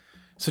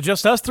So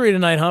just us three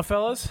tonight, huh,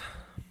 fellas?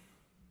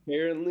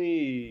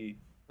 Apparently,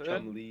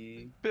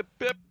 Chumlee. Bip,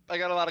 bip. I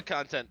got a lot of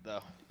content,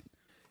 though.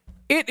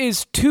 It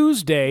is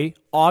Tuesday,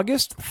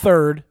 August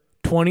 3rd,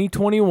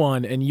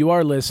 2021, and you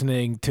are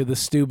listening to the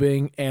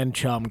Stubing and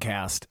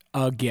Chumcast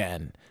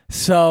again.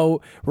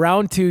 So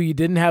round two, you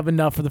didn't have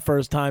enough for the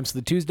first time, so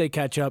the Tuesday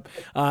catch-up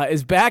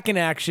is back in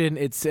action.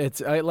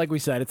 It's like we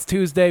said, it's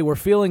Tuesday. We're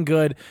feeling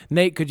good.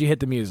 Nate, could you hit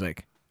the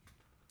music?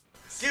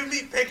 Give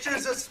me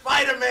pictures of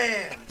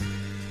Spider-Man!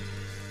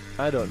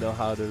 I don't know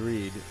how to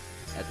read.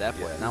 At that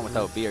point, not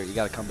without beer. You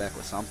got to come back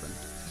with something.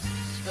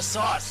 The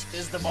sauce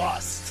is the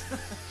boss.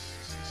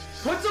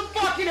 Put some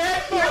fucking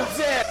headphones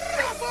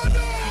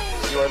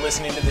in! You are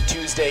listening to the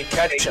Tuesday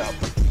Catch-Up.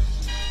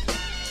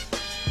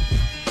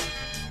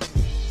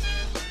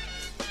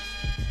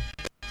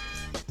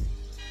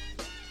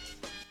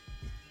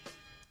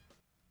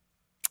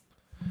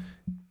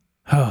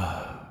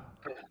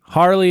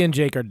 Harley and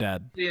Jake are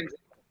dead.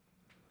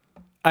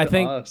 I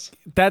think Us.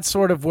 that's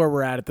sort of where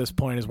we're at this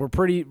point. Is we're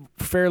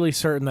fairly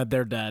certain that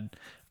they're dead.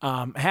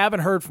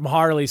 Haven't heard from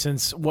Harley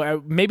since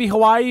maybe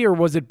Hawaii, or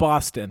was it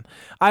Boston?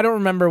 I don't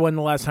remember when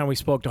the last time we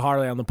spoke to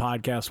Harley on the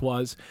podcast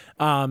was.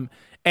 And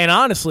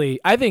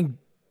honestly, I think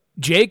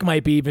Jake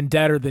might be even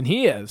deader than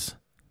he is.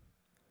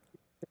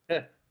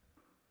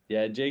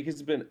 Yeah, Jake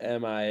has been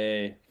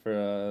MIA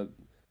for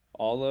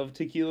all of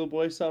Tequila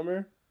Boy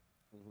summer.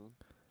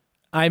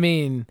 I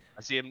mean,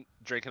 I see him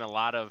drinking a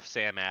lot of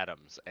Sam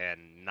Adams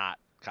and not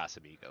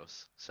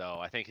Casamigos. So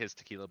I think his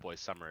Tequila Boy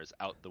summer is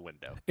out the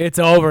window. it's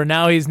over.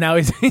 Now he's now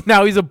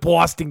he's a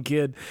Boston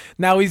kid.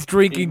 Now he's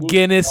drinking moved to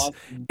Guinness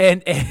Boston.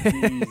 and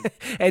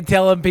and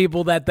telling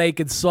people that they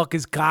can suck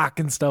his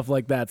cock and stuff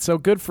like that. So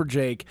good for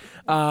Jake.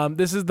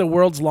 This is the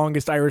world's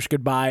longest Irish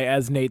goodbye,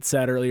 as Nate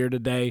said earlier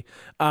today.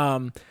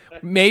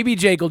 Maybe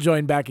Jake will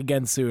join back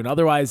again soon.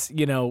 Otherwise, I'm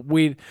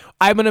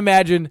gonna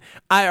imagine.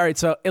 All right.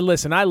 So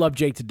listen, I love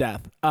Jake to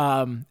death.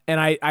 And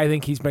I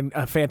think he's been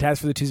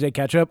fantastic for the Tuesday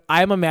catch up.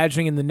 I'm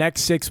imagining in the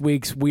next 6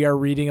 weeks we are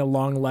reading a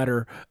long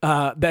letter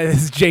that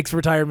is Jake's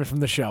retirement from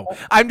the show.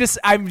 I'm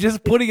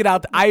just putting it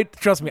out. I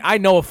trust me. I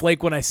know a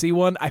flake when I see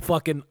one. I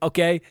fucking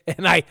okay,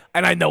 and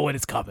I know when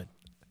it's coming.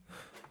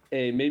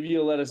 Hey, maybe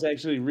you'll let us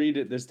actually read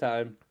it this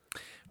time.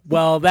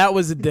 Well, that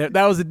was a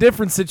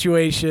different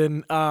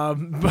situation.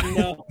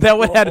 That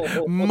would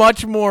had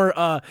much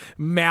more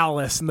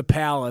malice in the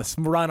palace.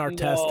 Ron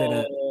Artest in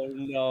it.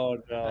 No.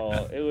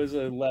 It was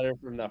a letter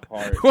from the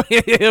heart.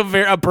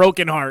 A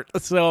broken heart.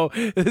 So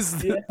I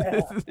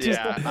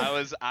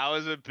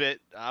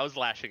was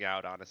lashing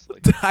out,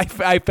 honestly.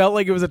 I felt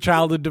like it was a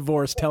childhood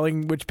divorce,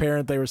 telling which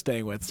parent they were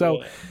staying with.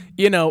 So,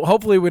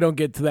 hopefully we don't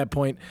get to that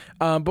point.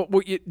 But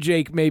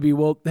Jake, maybe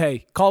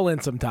hey, call in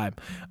sometime.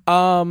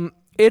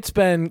 It's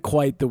been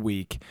quite the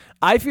week.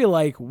 I feel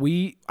like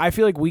we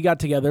got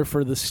together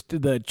for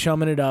the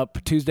Chumming It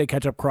Up Tuesday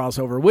Catch Up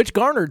crossover, which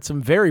garnered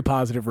some very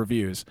positive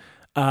reviews.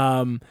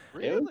 Really?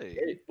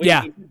 Wait,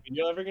 Yeah. Is the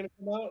video ever gonna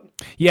come out?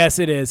 Yes,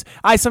 it is.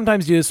 I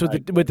sometimes do this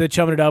with the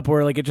Chumming It Up,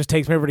 where like it just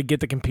takes me over to get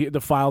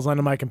the files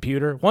onto my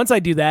computer. Once I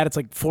do that, it's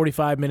like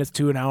 45 minutes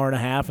to an hour and a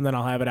half, and then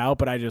I'll have it out.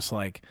 But I just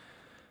like,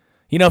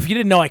 if you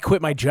didn't know, I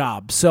quit my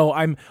job, so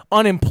I'm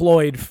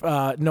unemployed.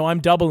 No,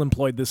 I'm double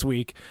employed this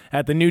week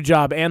at the new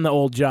job and the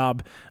old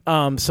job.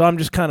 So I'm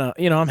just kind of,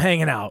 I'm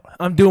hanging out.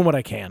 I'm doing what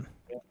I can.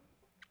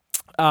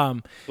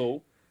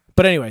 Cool.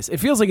 But anyways, it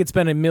feels like it's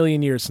been a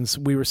million years since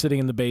we were sitting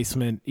in the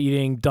basement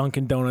eating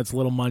Dunkin' Donuts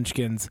Little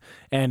Munchkins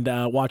and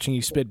watching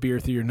you spit beer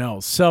through your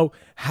nose. So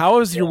how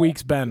has your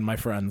week's been, my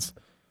friends?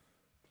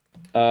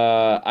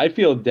 I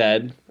feel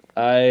dead.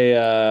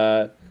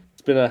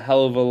 It's been a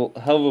hell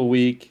of a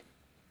week.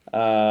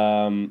 Nate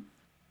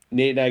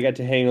and I got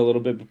to hang a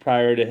little bit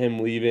prior to him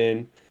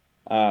leaving.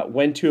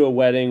 Went to a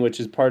wedding,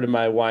 which is part of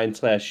my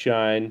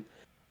wine/shine.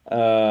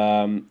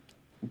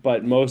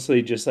 But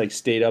mostly just like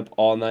stayed up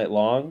all night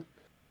long.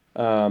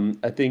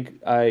 I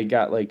think I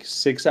got like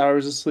 6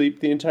 hours of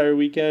sleep the entire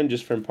weekend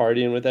just from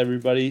partying with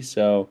everybody.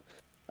 So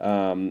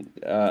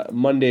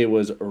Monday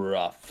was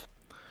rough.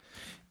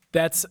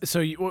 That's so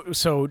you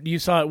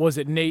saw it. Was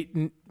it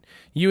Nate?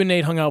 You and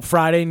Nate hung out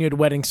Friday, and you had a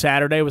wedding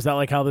Saturday. Was that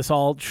like how this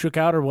all shook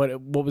out, or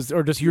what? What was,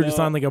 or just you were just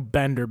on like a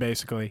bender,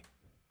 basically?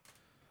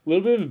 A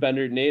little bit of a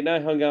bender. Nate and I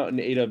hung out and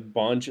ate a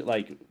bunch,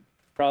 like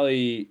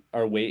probably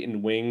our weight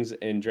in wings,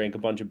 and drank a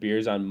bunch of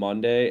beers on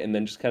Monday, and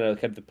then just kind of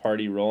kept the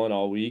party rolling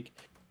all week.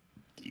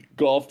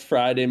 Golfed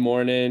Friday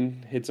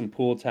morning, hit some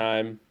pool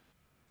time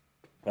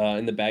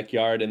in the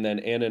backyard, and then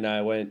Anna and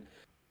I went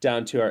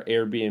down to our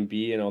Airbnb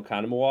in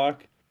Oconomowoc,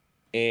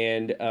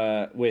 and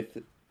with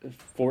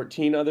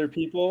 14 other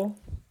people,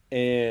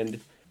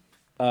 and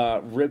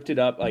ripped it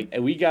up. Like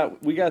we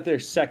got there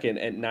second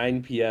at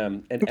 9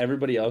 p.m. and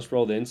everybody else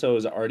rolled in, so it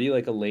was already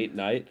like a late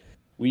night.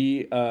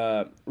 We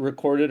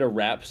recorded a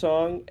rap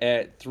song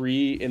at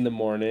 3 in the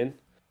morning,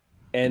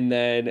 and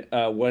then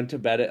went to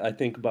bed at I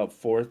think about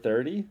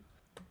 4:30.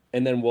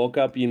 And then woke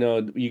up, you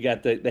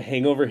got the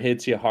hangover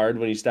hits you hard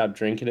when you stop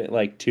drinking at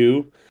like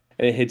 2,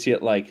 and it hits you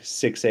at like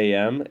 6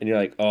 a.m. and you're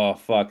like, oh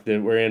fuck,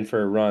 we're in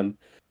for a run.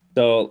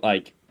 So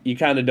like you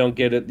kind of don't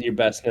get your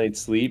best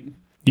night's sleep.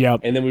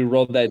 Yep. And then we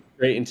rolled that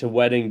straight into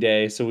wedding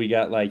day. So we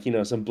got like,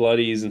 some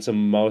bloodies and some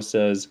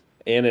mimosas.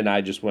 Anna and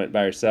I just went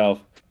by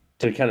ourselves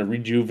to kind of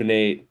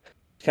rejuvenate,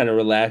 kind of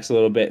relax a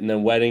little bit. And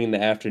then wedding in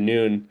the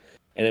afternoon.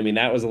 And I mean,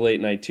 that was a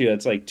late night too.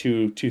 That's like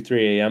 3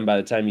 a.m. by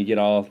the time you get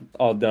all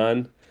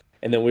done.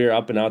 And then we were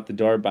up and out the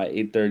door by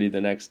 8:30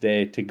 the next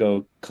day to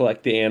go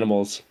collect the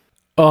animals.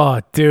 Oh,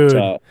 dude.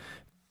 So,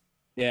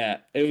 yeah,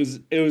 it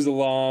was a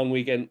long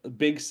weekend.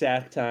 Big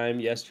sack time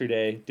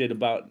yesterday. Did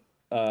about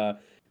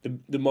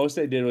the most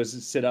I did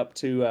was sit up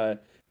to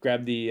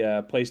grab the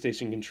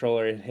PlayStation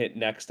controller and hit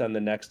next on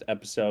the next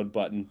episode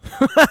button.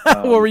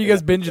 What were you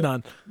guys binging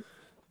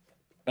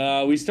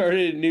on? We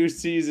started a new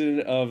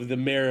season of The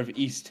Mayor of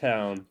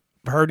Easttown.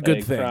 Heard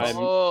good things.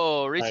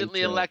 Oh,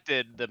 recently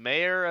elected the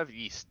mayor of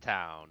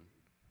Easttown.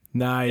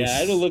 Nice. Yeah, I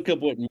had to look up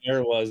what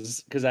mayor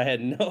was because I had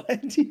no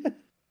idea.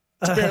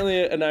 It's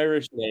apparently an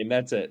Irish name.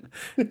 That's it.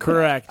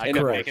 Correct. I kept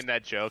Correct. making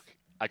that joke.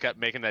 I kept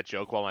making that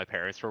joke while my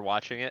parents were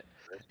watching it,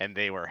 and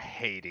they were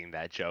hating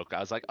that joke. I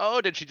was like,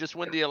 "Oh, did she just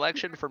win the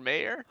election for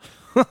mayor?"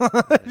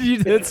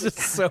 It's just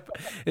so.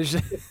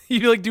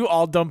 You like do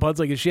all dumb puns.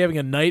 Like, is she having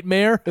a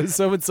nightmare?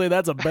 Some would say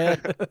that's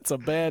a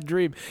bad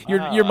dream.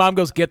 Your mom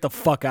goes, "Get the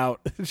fuck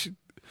out." I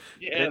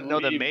didn't know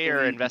the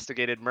mayor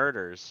investigated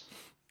murders.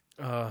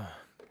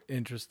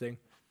 Interesting.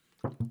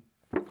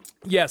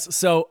 Yes.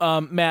 So,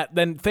 Matt,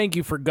 then thank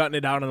you for gutting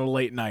it out on a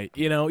late night.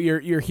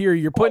 You're here.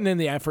 You're putting in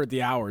the effort,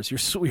 the hours.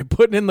 You're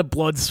putting in the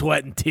blood,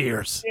 sweat, and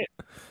tears.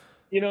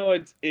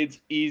 It's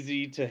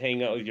easy to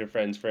hang out with your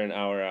friends for an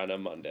hour on a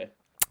Monday.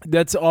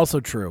 That's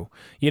also true.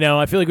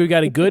 I feel like we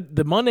got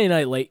the Monday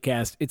night late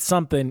cast. It's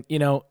something,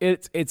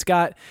 it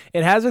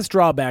has its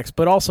drawbacks,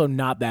 but also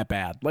not that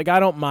bad. Like, I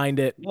don't mind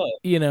it.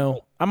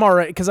 I'm all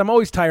right because I'm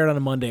always tired on a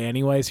Monday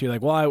anyway. So you're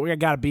like, well, I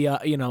got to be,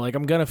 like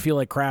I'm going to feel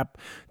like crap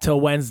till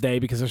Wednesday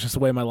because that's just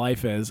the way my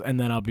life is. And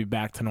then I'll be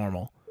back to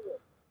normal,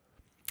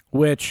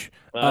 which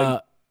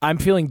I'm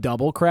feeling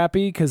double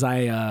crappy because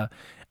I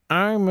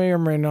may or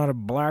may not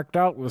have blacked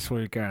out this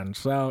weekend.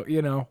 So,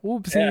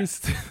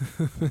 whoopsies.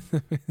 Yeah.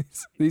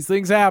 These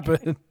things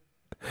happen.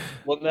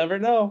 We'll never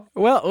know.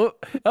 Well,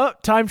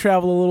 time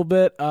travel a little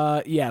bit.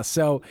 Yeah,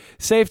 so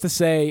safe to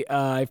say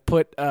I've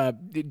put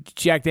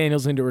Jack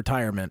Daniels into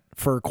retirement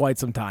for quite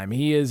some time.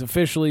 He has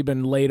officially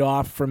been laid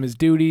off from his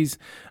duties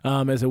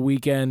as a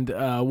weekend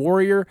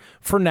warrior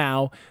for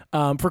now.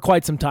 For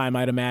quite some time,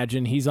 I'd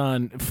imagine. He's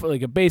on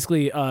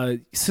basically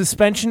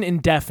suspension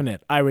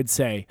indefinite, I would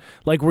say.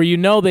 Like where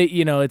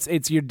that,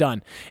 it's you're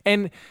done.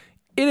 And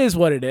it is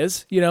what it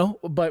is,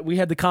 but we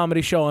had the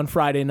comedy show on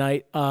Friday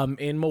night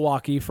in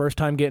Milwaukee, first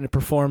time getting to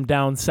perform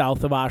down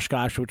south of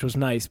Oshkosh, which was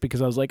nice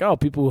because I was like, oh,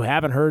 people who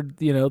haven't heard,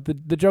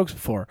 the jokes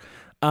before.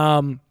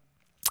 And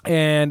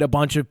a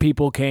bunch of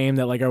people came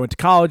that I went to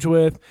college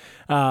with,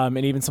 and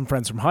even some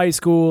friends from high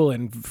school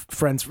and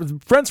friends from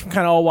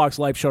kind of all walks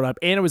of life showed up,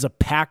 and it was a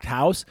packed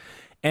house.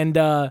 And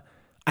I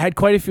had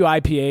quite a few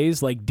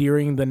IPAs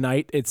during the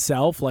night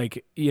itself,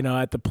 at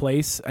the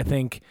place. I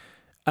think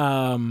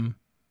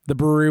the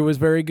brewery was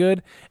very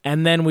good.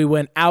 And then we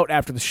went out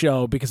after the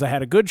show because I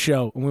had a good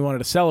show and we wanted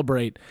to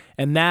celebrate.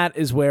 And that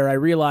is where I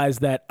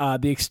realized that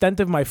the extent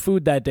of my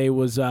food that day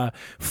was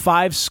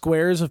 5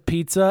 squares of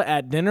pizza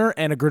at dinner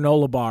and a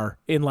granola bar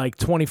in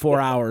 24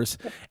 hours.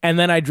 And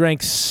then I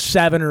drank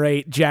 7 or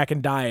 8 Jack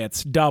and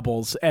Diets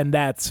doubles. And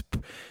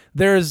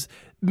there's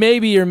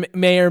maybe or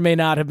may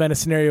not have been a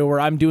scenario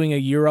where I'm doing a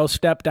Euro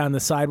step down the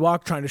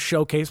sidewalk trying to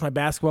showcase my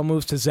basketball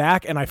moves to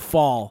Zach and I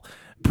fall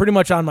pretty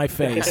much on my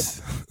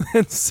face.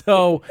 And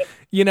so,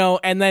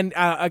 and then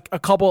a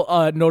couple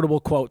notable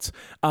quotes.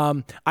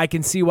 I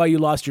can see why you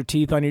lost your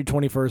teeth on your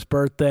 21st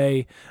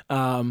birthday.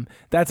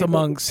 That's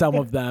among some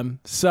of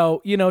them.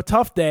 So,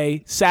 tough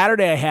day.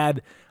 Saturday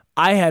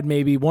I had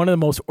maybe one of the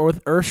most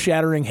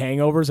earth-shattering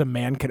hangovers a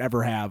man could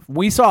ever have.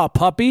 We saw a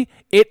puppy.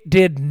 It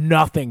did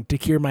nothing to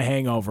cure my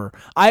hangover.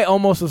 I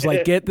almost was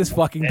like, get this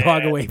fucking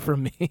dog away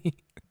from me.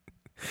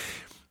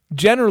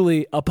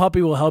 Generally, a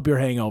puppy will help your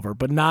hangover,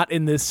 but not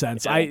in this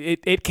sense. Yeah.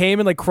 It came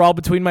and crawled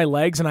between my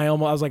legs, and I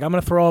was like, I'm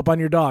gonna throw up on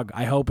your dog.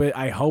 I hope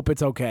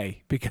it's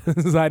okay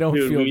because I don't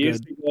feel good.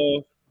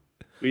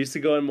 We used to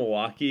go in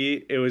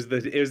Milwaukee. It was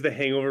the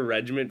hangover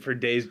regiment for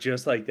days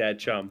just like that,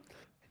 chum.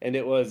 And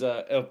it was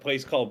a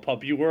place called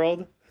Puppy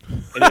World,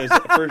 and it was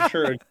for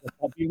sure a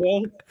Puppy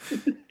World.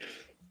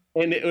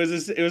 And it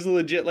was a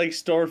legit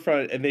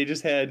storefront, and they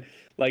just had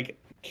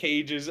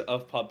cages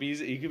of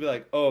puppies. And you could be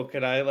like, oh,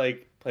 could I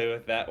play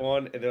with that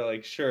one? And they're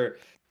like, sure,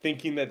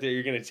 thinking that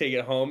you're going to take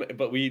it home.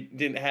 But we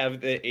didn't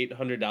have the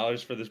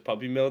 $800 for this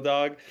puppy mill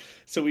dog.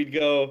 So we'd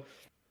go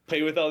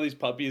play with all these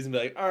puppies and be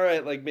like, all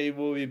right, maybe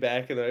we'll be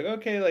back. And they're like,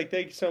 okay,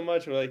 thank you so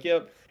much. We're like,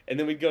 yep. And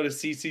then we'd go to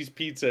CC's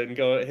Pizza and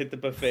go hit the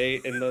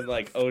buffet and then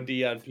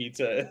OD on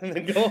pizza and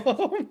then go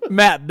home.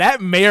 Matt,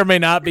 that may or may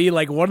not be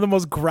one of the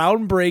most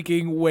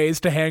groundbreaking ways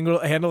to handle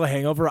a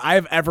hangover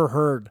I've ever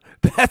heard.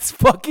 That's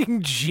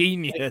fucking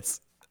genius.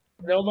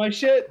 I know my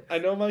shit.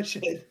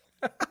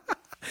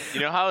 You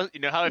know how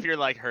if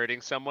you're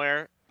hurting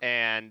somewhere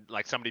and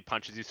like somebody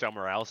punches you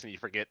somewhere else and you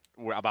forget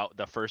about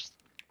the first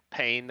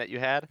pain that you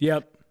had.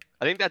 Yep.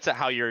 I think that's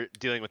how you're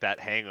dealing with that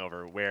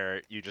hangover,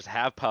 where you just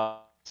have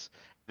puffs,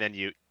 then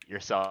you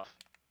yourself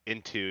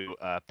into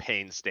a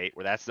pain state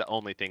where that's the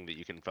only thing that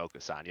you can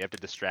focus on. You have to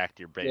distract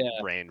your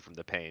brain from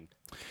the pain.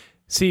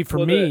 See,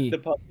 for me, the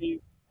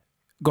puppy,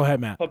 go ahead,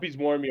 Matt. puppies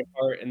warm your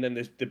heart, and then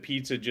the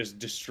pizza just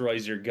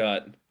destroys your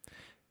gut.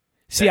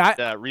 See,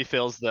 that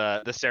refills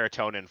the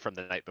serotonin from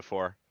the night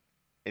before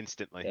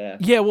instantly.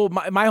 Yeah, well,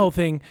 my whole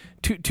thing,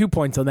 two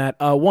points on that.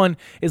 One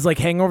is like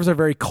hangovers are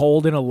very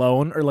cold and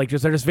alone, or like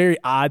they're just very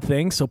odd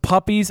things. So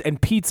puppies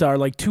and pizza are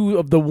like two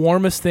of the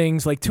warmest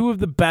things, like two of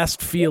the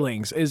best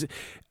feelings. Is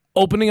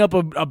opening up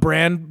a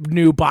brand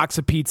new box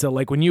of pizza.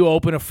 Like when you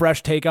open a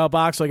fresh takeout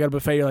box, like at a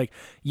buffet, you're like,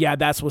 yeah,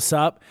 that's what's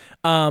up.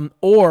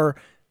 Or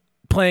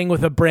playing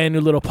with a brand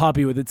new little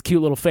puppy with its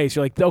cute little face.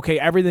 You're like, okay,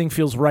 everything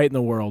feels right in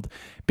the world.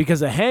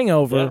 Because a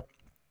hangover,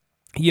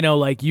 you know,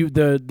 like you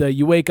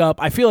wake up.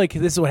 I feel like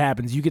this is what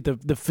happens. You get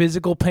the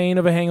physical pain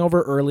of a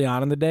hangover early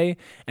on in the day,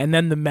 and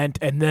then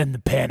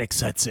the panic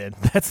sets in.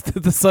 That's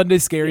the Sunday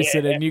scary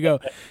sit in. You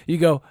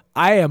go,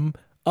 I am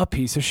a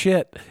piece of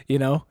shit, you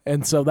know?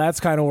 And so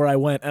that's kind of where I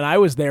went. And I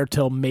was there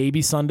till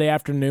maybe Sunday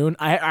afternoon.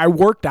 I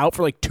worked out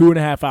for like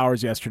 2.5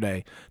 hours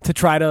yesterday to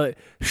try to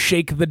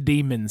shake the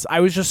demons.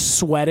 I was just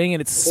sweating, and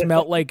it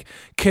smelled like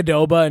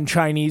Qdoba and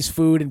Chinese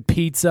food and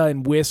pizza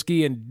and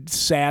whiskey and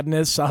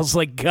sadness. I was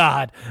like,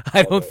 God,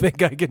 I don't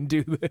think I can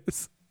do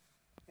this.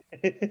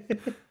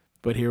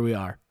 But here we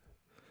are.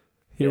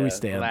 Here we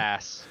stand.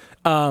 Alas.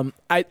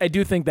 I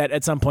do think that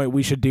at some point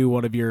we should do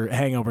one of your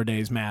hangover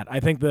days, Matt. I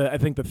think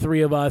the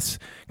three of us,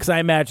 because I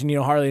imagine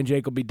Harley and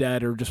Jake will be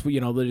dead, or just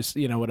they'll just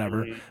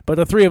whatever. But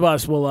the three of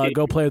us will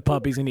go play with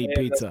puppies and eat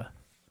pizza.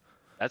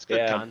 That's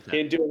good content.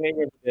 Can't do a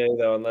hangover day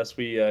though unless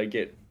we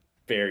get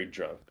very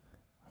drunk.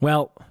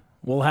 Well,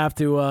 we'll have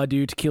to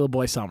do Tequila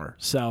Boy Summer.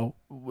 So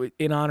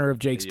in honor of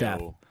Jake's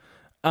death.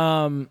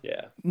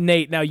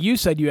 Nate, now you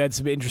said you had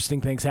some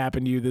interesting things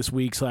happen to you this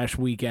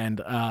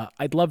week/weekend.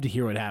 I'd love to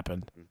hear what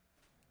happened.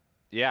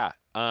 Yeah.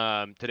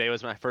 Today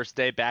was my first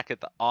day back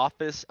at the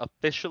office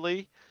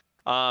officially.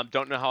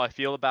 Don't know how I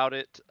feel about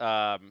it.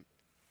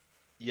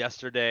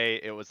 Yesterday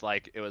it was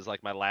like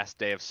my last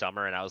day of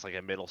summer, and I was like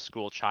a middle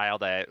school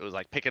child. It was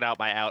like picking out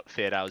my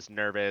outfit. I was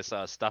nervous.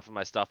 I was stuffing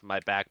my stuff in my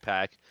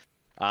backpack.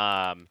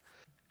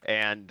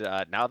 And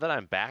now that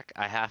I'm back,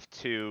 I have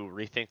to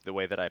rethink the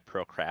way that I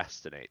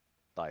procrastinate.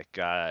 Like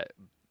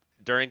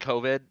during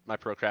COVID, my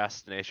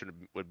procrastination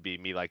would be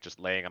me like just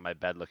laying on my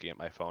bed looking at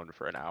my phone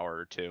for an hour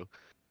or two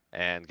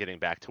and getting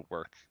back to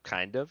work,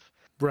 kind of.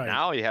 Right.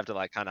 Now you have to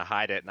like kind of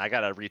hide it, and I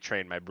got to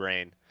retrain my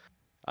brain.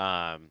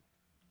 That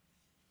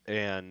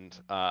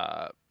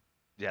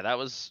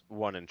was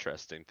one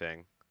interesting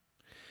thing.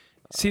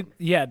 See,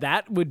 yeah,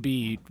 that would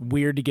be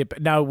weird to get.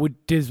 Now,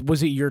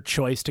 was it your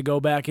choice to go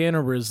back in,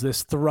 or was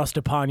this thrust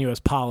upon you as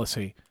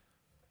policy?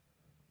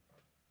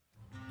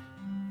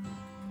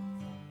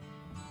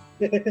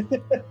 I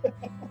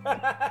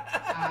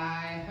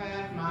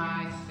hurt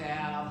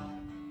myself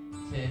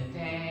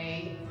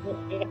today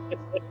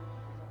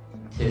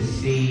to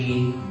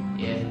see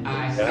if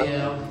I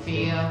still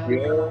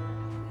feel.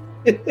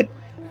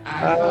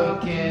 I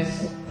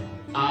focus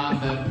on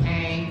the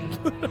pain.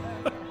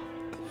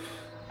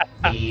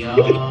 The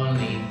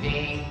only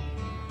thing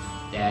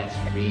that's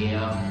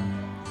real.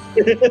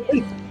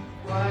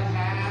 What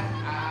have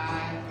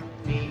I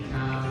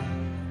become?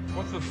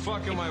 What the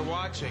fuck am I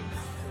watching?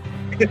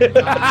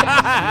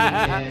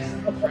 My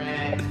sweetest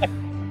friend.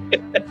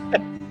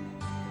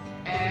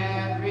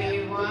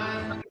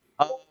 Everyone.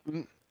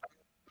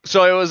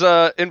 So it was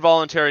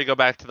involuntary go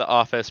back to the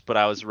office, but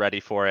I was ready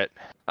for it.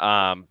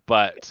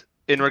 But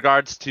in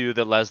regards to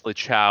the Leslie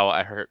Chow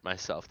 "I Hurt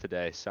Myself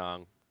Today"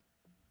 song,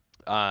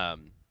 have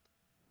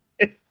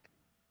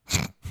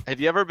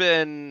you ever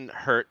been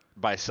hurt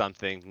by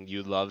something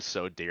you love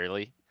so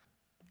dearly,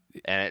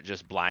 and it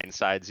just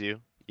blindsides you?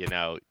 You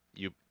know,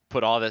 you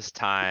put all this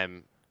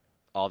time,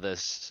 all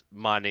this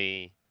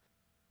money,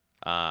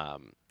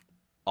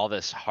 all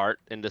this heart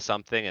into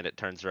something, and it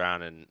turns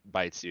around and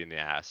bites you in the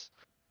ass.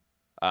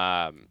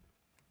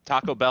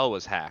 Taco Bell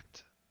was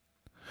hacked,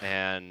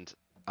 and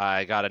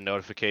I got a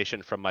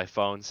notification from my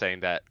phone saying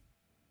that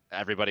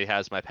everybody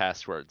has my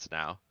passwords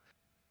now,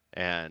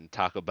 and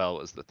Taco Bell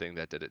was the thing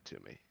that did it to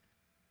me.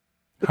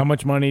 How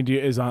much money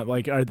is on?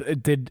 Like,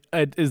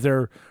 is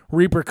there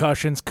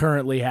repercussions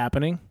currently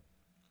happening?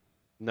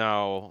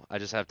 No, I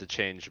just have to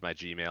change my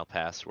Gmail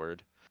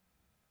password.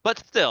 But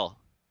still,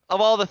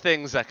 of all the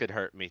things that could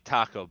hurt me,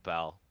 Taco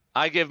Bell.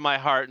 I give my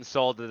heart and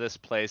soul to this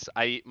place.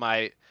 I eat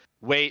my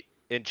weight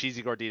in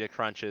cheesy gordita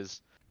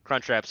crunches,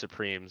 Crunchwrap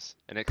Supremes,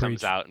 and it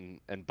comes out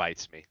and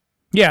bites me.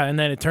 Yeah, and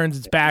then it turns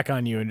its back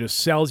on you and just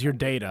sells your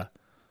data.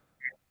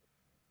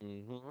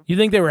 Mm-hmm. You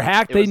think they were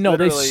hacked? They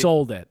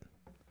sold it.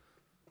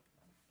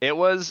 It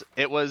was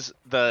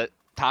the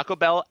Taco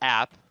Bell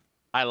app.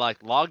 I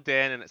logged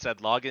in and it said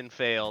login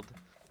failed.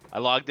 I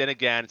logged in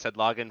again, it said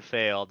login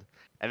failed,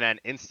 and then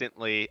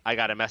instantly I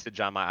got a message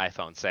on my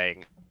iPhone saying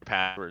your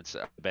passwords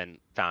have been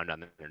found on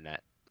the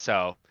internet.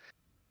 So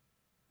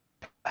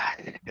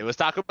it was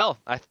Taco Bell.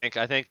 I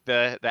think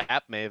the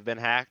app may have been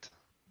hacked.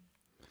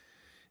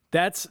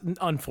 That's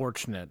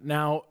unfortunate.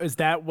 Now, is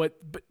that what?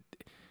 But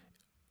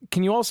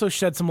can you also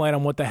shed some light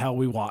on what the hell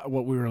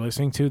what we were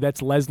listening to?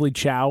 That's Leslie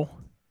Chow.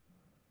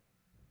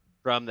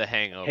 From The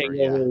Hangover.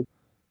 Yeah.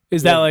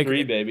 Is that like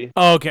 3, baby?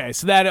 Okay,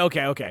 so that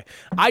okay.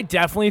 I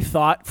definitely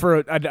thought for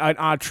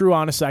a true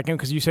honest second,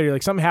 because you said you're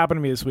like something happened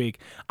to me this week.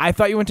 I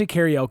thought you went to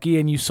karaoke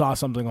and you saw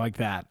something like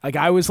that. Like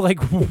I was like,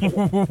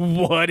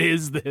 what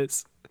is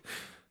this?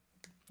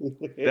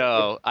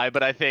 No,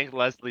 but I think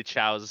Leslie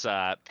Chow's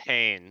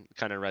pain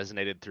kind of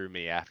resonated through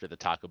me after the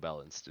Taco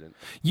Bell incident.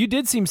 You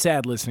did seem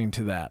sad listening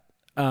to that.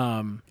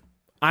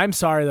 I'm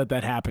sorry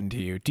that happened to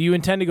you. Do you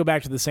intend to go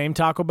back to the same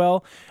Taco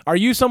Bell? Are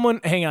you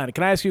someone, hang on,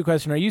 can I ask you a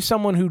question? Are you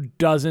someone who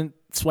doesn't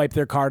swipe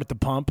their card at the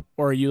pump,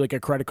 or are you like a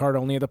credit card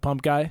only at the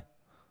pump guy?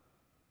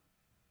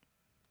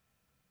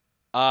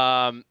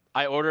 I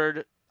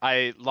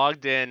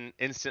logged in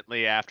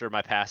instantly after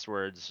my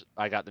passwords.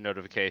 I got the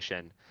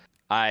notification.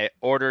 I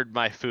ordered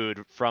my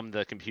food from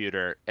the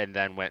computer and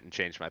then went and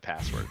changed my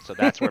password. So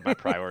that's where my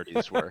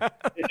priorities were.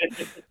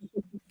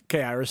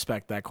 Okay, I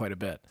respect that quite a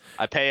bit.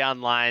 I pay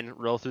online,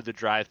 roll through the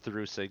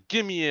drive-through, say,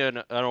 give me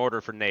an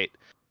order for Nate.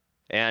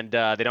 And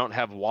they don't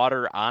have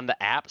water on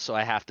the app, so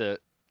I have to,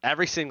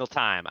 every single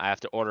time, I have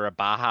to order a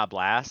Baja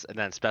Blast and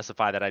then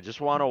specify that I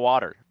just want a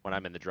water when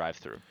I'm in the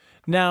drive-through.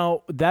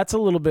 Now, that's a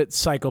little bit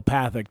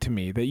psychopathic to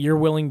me, that you're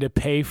willing to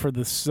pay for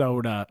the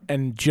soda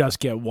and just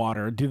get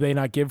water. Do they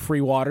not give free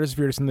waters if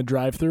you're just in the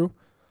drive-thru?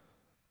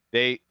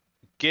 They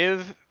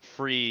give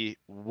free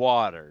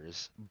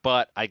waters,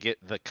 but I get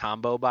the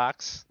combo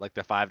box, like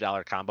the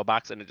 $5 combo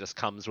box, and it just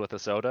comes with a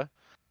soda.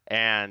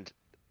 And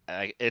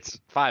it's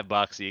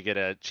 $5. You get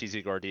a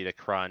cheesy gordita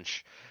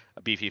crunch,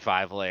 a beefy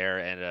 5-layer,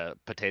 and a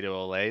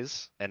potato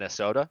olays, and a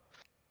soda.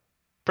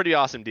 Pretty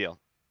awesome deal.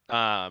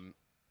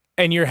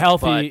 And you're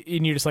healthy,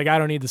 and you're just like, I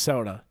don't need the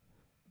soda.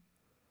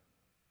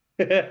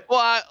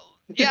 Well,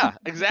 yeah,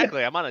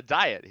 exactly. I'm on a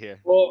diet here.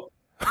 Well,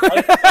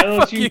 I don't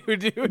Fuck you,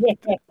 dude.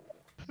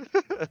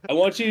 I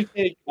want you to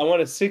take. I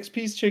want a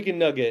 6-piece chicken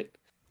nugget.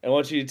 I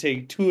want you to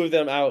take 2 of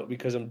them out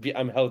because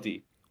I'm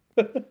healthy.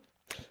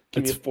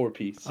 Give me a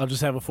 4-piece. I'll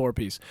just have a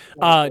 4-piece.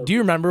 Do you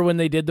remember when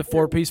they did the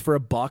 4-piece for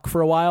 $1 for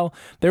a while?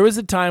 There was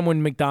a time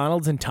when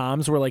McDonald's and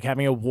Tom's were like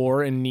having a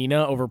war in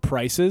Neenah over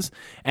prices,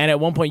 and at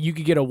one point you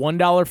could get a $1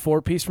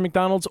 4-piece from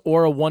McDonald's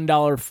or a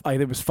 $1 I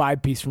think it was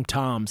 5-piece from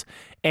Tom's,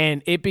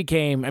 and it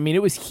became, I mean,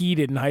 it was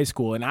heated in high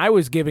school, and I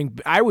was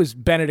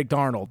Benedict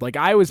Arnold, like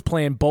I was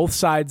playing both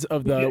sides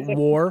of the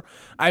war.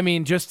 I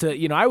mean, just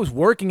to I was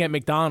working at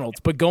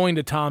McDonald's but going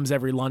to Tom's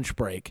every lunch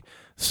break,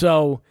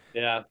 so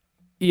yeah.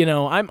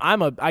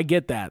 I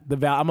get that.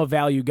 I'm a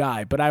value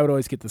guy, but I would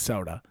always get the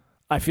soda.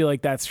 I feel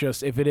like that's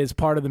just, if it is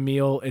part of the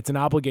meal, it's an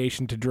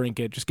obligation to drink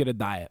it. Just get a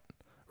diet,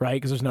 right?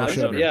 Because there's no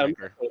sugar. Yeah.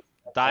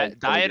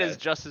 Diet is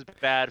just as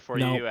bad for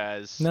you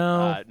as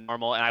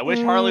normal, and I wish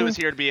Mm. Harley was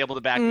here to be able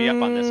to back me up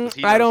on this. 'Cause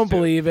he I knows don't too.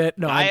 believe it.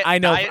 No, I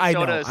know. Diet I know.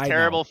 soda is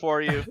terrible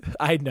for you.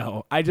 I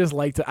know. I just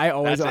like to. I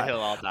always. That's a hill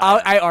I'll die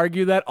on. I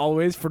argue that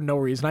always for no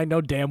reason. I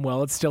know damn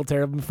well it's still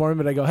terrible for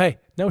me, but I go, hey,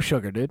 no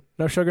sugar, dude.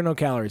 No sugar, no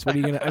calories. What are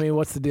you gonna? I mean,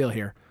 what's the deal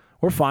here?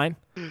 We're fine.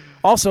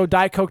 Also,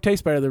 Diet Coke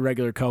tastes better than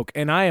regular Coke,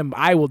 and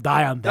I will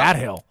die on that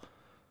hill.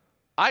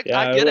 I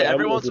get it.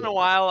 Every once in a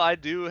while, I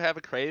do have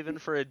a craving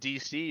for a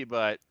DC,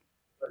 but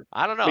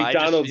I don't know. I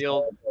just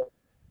feel.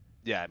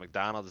 Yeah,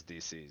 McDonald's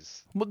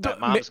DCs. Well,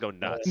 moms go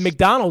nuts.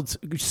 McDonald's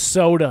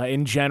soda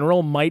in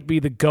general might be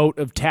the GOAT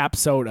of tap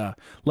soda.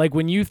 Like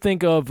when you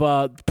think of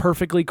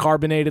perfectly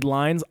carbonated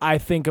lines, I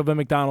think of a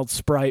McDonald's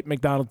Sprite,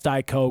 McDonald's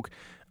Diet Coke.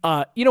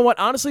 You know what?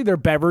 Honestly, their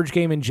beverage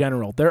game in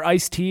general, their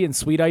iced tea and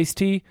sweet iced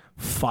tea,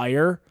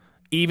 fire.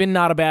 Even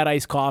not a bad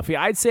iced coffee.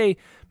 I'd say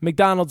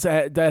McDonald's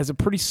has a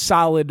pretty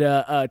solid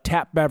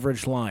tap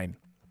beverage line.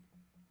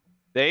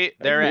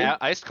 Their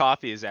iced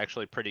coffee is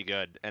actually pretty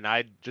good, and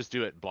I just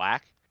do it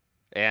black,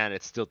 and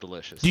it's still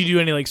delicious. Do you do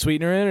any like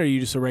sweetener in it, or are you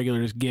just a regular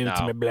just give it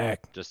to me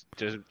black? Just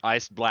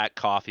iced black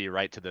coffee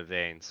right to the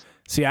veins.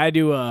 See, I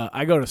do.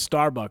 I go to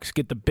Starbucks,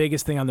 get the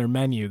biggest thing on their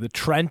menu, the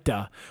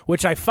Trenta,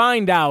 which I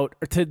find out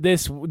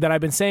that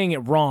I've been saying it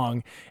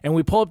wrong. And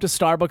we pull up to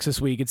Starbucks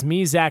this week. It's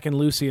me, Zach, and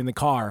Lucy in the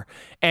car,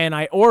 and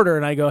I order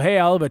and I go, "Hey,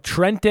 I'll have a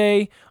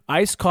Trenta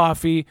iced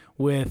coffee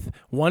with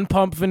 1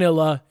 pump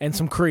vanilla and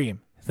some cream."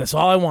 That's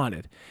all I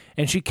wanted.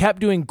 And she kept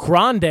doing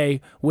grande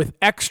with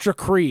extra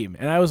cream.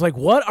 And I was like,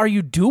 what are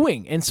you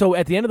doing? And so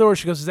at the end of the order,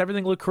 she goes, does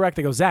everything look correct?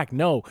 I go, Zach,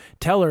 no.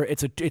 Tell her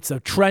it's a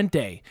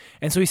Trenta.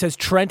 And so he says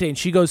Trenta. And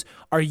she goes,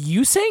 are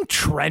you saying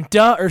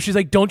Trenta? Or she's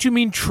like, don't you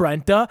mean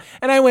Trenta?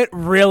 And I went,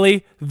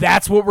 really?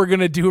 That's what we're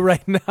going to do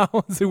right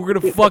now? So we're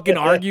going to fucking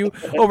argue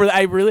over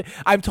that?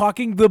 I'm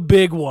talking the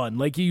big one.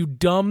 Like, you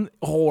dumb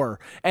whore.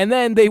 And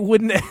then they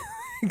wouldn't...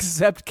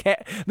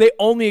 They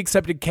only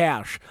accepted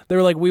cash. They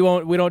were like, we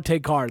don't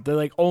take card. They're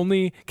like,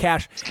 only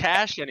cash. It's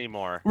cash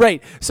anymore.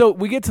 Right. So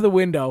we get to the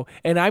window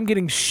and I'm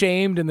getting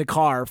shamed in the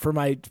car for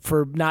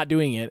not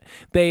doing it.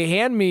 They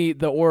hand me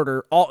the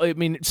order.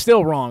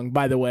 Still wrong,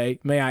 by the way,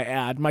 may I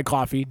add. My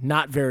coffee,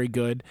 not very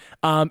good.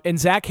 And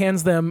Zach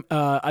hands them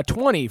a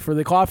 20 for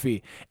the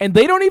coffee. And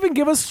they don't even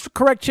give us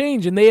correct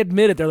change. And they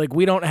admit it. They're like,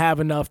 we don't have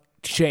enough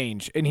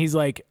change. And he's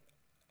like,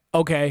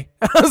 okay.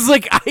 I was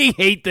like, I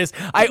hate this.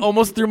 I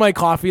almost threw my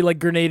coffee, like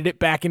grenaded it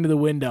back into the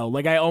window.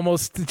 Like I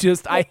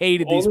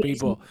hated these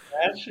people.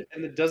 Cash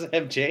and it doesn't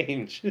have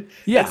change.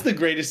 Yeah. That's the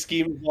greatest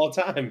scheme of all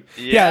time.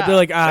 Yeah, they're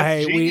like, that's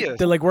hey, genius.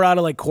 they're like, we're out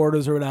of like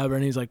quarters or whatever.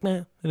 And he's like,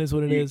 nah, it is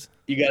what it is.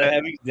 You gotta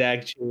have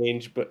exact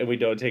change, and we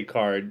don't take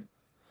card.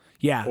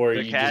 Yeah. Or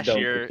The you just don't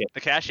cashier, take it.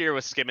 the cashier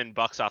was skimming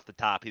bucks off the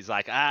top. He's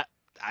like,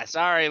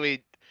 sorry,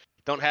 we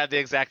don't have the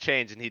exact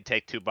change, and he'd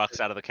take $2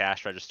 out of the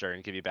cash register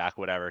and give you back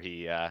whatever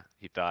he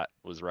thought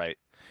was right.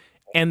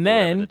 And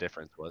Whatever then the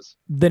difference was.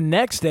 the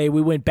next day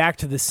we went back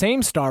to the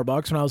same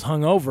Starbucks when I was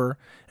hungover,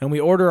 and we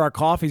order our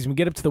coffees and we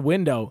get up to the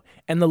window,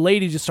 and the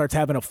lady just starts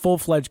having a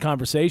full-fledged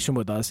conversation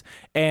with us.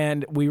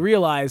 And we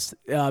realized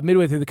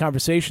midway through the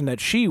conversation that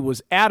she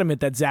was adamant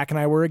that Zach and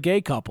I were a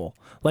gay couple.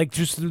 Like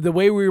just the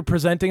way we were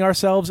presenting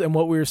ourselves and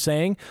what we were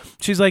saying.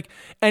 She's like,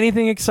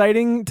 anything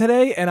exciting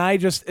today? And I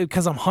just,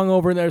 because I'm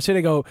hungover in there,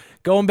 I go,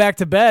 going back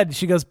to bed.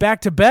 She goes,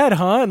 back to bed,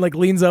 huh? And like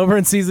leans over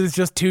and sees it's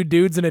just two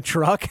dudes in a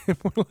truck. And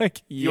we're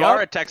like, You "Yup."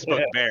 are a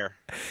textbook bear.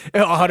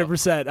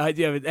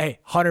 100%. Hey,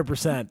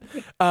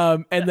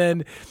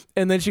 100%.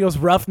 And then she goes,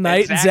 rough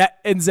night,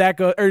 and Zach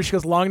goes, or she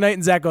goes, long night,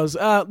 and Zach goes,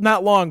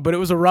 not long, but it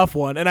was a rough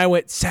one. And I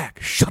went,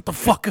 Zach, shut the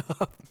fuck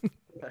up.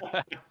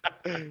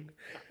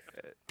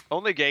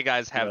 Only gay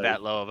guys have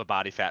that low of a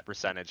body fat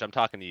percentage. I'm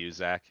talking to you,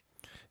 Zach.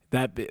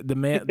 That the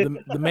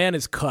man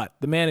is cut.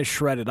 The man is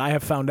shredded. I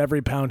have found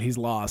every pound he's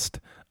lost.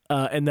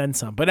 And then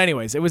some. But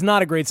anyways, it was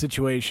not a great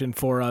situation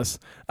for us.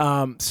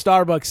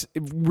 Starbucks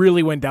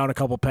really went down a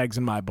couple pegs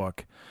in my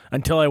book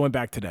until I went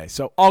back today.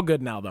 So all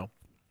good now, though.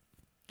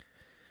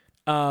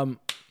 Are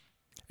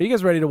you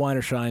guys ready to wine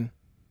or shine?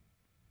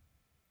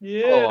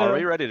 Yeah. Oh, are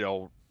we ready to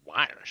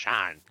wine or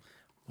shine?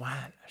 Wine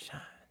or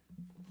shine.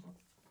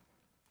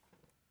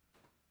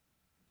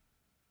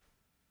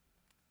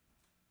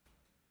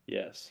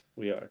 Yes,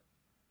 we are.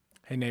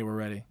 Hey, Nate, we're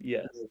ready.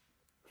 Yes.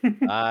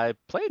 I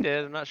played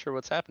it. I'm not sure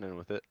what's happening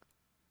with it.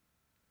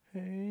 Hey,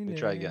 Let me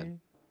try again.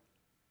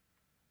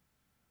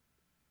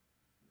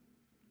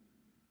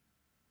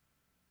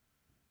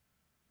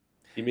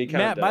 Give me a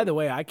Matt, by countdown. the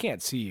way, I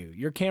can't see you.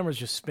 Your camera's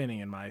just spinning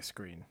in my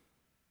screen.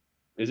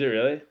 Is it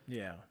really?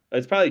 Yeah.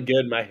 It's probably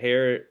good. My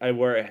hair. I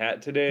wore a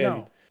hat today.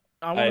 No,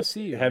 I and want to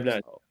see you. Have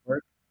not.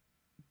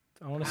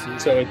 I want to see you.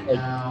 So it's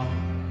like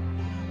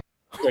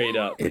straight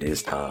up. It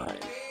is time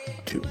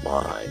to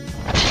whine.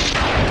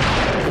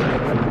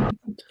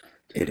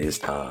 It is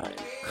time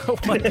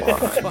What the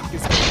fuck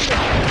is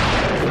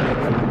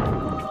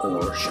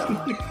or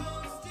shine.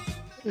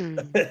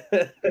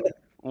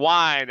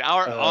 Wine.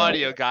 Our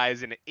audio guy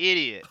is an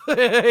idiot.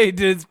 Hey,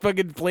 dude, it's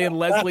fucking playing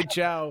Leslie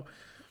Chow.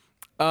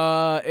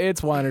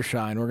 It's wine or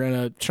shine. We're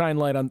gonna shine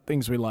light on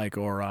things we like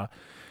or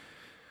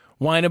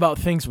whine about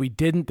things we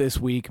didn't this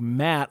week.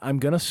 Matt, I'm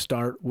gonna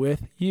start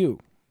with you.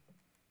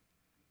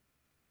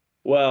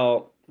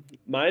 Well,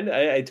 mine.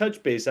 I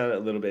touched base on it a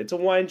little bit. It's a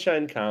wine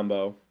shine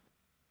combo.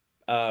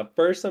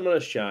 First, I'm gonna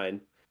shine,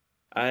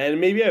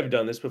 and maybe I've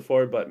done this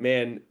before, but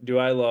man, do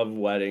I love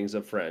weddings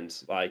of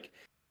friends! Like,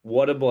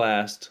 what a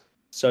blast!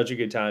 Such a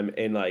good time,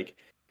 and like,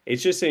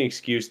 it's just an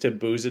excuse to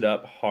booze it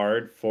up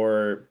hard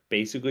for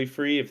basically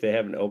free if they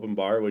have an open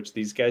bar, which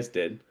these guys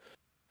did.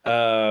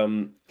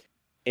 And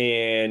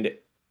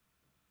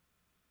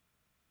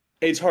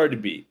it's hard to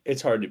beat.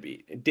 It's hard to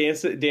beat.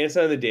 Dance on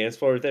the dance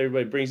floor with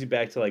everybody brings you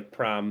back to like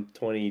prom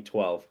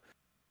 2012.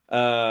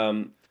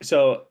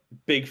 So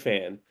big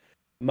fan.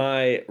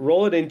 My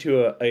roll it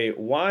into a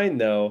wine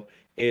though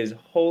is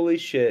holy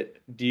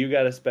shit. Do you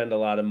got to spend a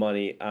lot of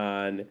money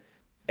on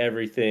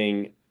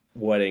everything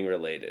wedding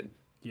related?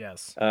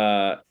 Yes.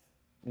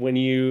 When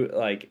you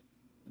like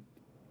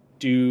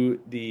do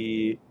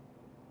the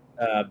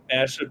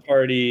bachelor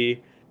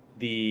party,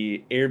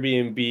 the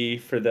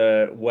Airbnb for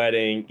the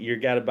wedding, you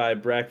got to buy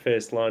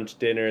breakfast, lunch,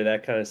 dinner,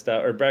 that kind of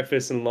stuff, or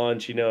breakfast and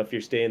lunch. You know, if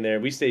you're staying there,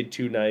 we stayed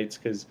 2 nights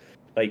because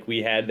like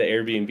we had the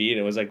Airbnb and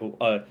it was like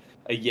a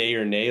yay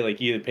or nay. Like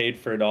you either paid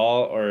for it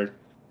all or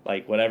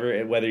like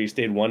whatever, whether you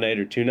stayed 1 night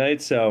or 2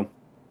 nights. So,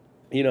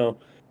 you know,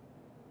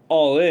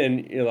 all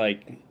in,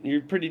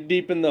 you're pretty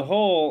deep in the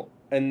hole.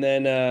 And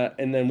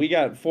then we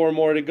got 4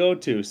 more to go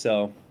to.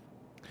 So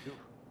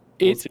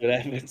we'll see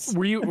what happens.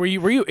 Were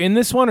you in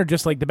this one or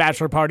just like the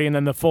bachelor party and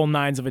then the full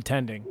 9s of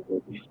attending?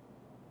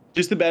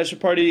 Just the bachelor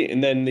party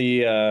and then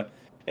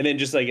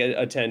just like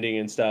attending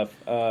and stuff.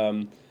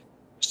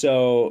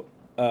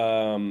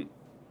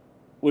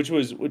 Which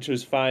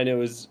was fine. It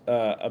was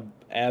a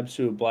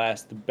absolute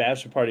blast. The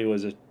bachelor party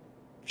was a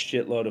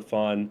shitload of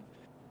fun.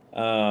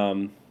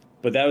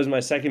 But that was my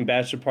second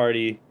bachelor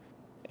party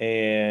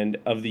and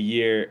of the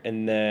year,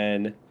 and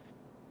then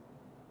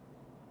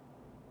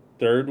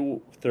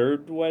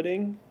third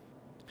wedding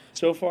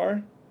so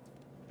far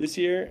this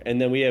year,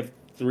 and then we have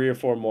 3 or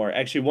 4 more.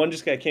 Actually, one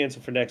just got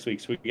canceled for next week,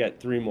 so we got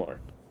 3 more.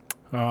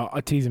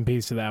 A T's and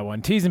P's to that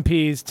one. T's and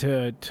P's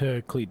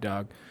to Cleat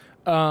Dog.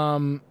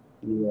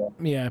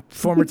 Yeah,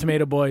 former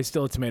tomato boy,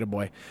 still a tomato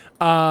boy.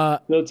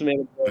 No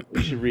tomato boy.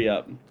 We should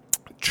re-up.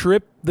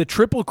 The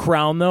Triple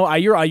Crown though,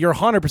 you're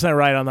 100%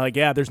 right on that. Like,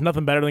 yeah, there's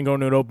nothing better than going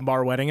to an open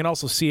bar wedding and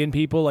also seeing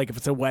people. Like, if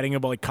it's a wedding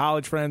of like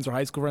college friends or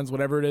high school friends,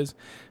 whatever it is,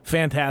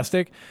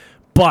 fantastic.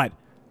 But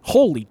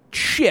holy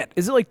shit,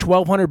 is it like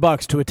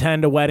 $1,200 to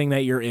attend a wedding that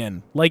you're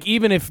in? Like,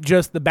 even if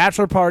just the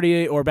bachelor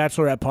party or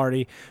bachelorette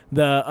party,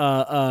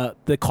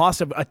 the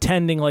cost of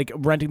attending, like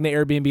renting the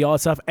Airbnb, all that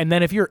stuff, and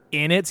then if you're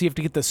in it, so you have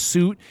to get the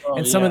suit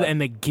and some of the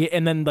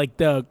and then like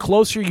the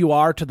closer you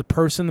are to the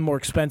person, the more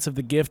expensive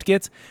the gift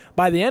gets.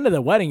 By the end of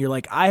the wedding, you're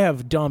like, I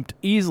have dumped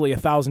easily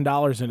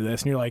 $1,000 into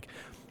this, and you're like,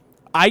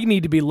 I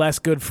need to be less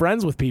good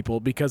friends with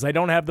people because I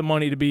don't have the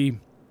money to be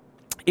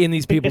in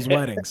these people's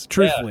weddings.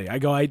 Truthfully, I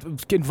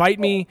invite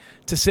me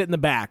to sit in the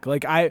back.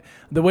 Like,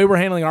 the way we're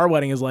handling our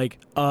wedding is like,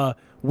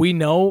 we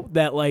know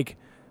that like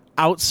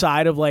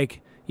outside of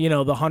like, you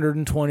know, the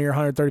 120 or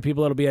 130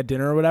 people that'll be at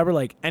dinner or whatever,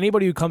 like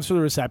anybody who comes to the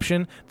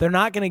reception, they're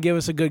not going to give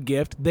us a good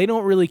gift. They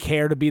don't really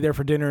care to be there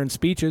for dinner and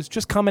speeches.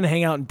 Just come and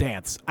hang out and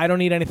dance. I don't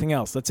need anything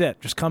else. That's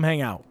it. Just come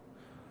hang out.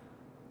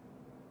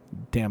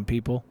 Damn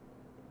people.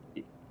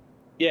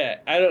 Yeah,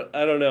 I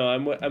don't know.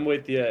 I'm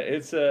with you.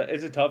 It's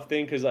a tough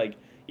thing because like,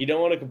 you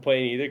don't want to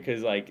complain either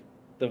because, like,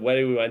 the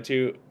wedding we went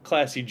to,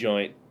 classy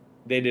joint,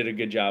 they did a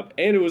good job.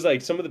 And it was,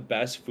 like, some of the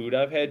best food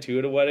I've had, too,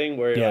 at a wedding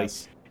where, like,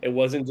 it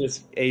wasn't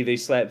just, they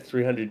slapped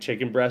 300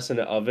 chicken breasts in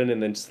an oven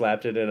and then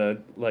slapped it in a,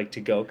 like,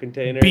 to-go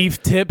container. Beef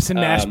tips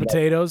and mashed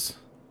potatoes.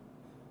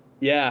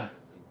 Yeah.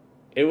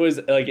 It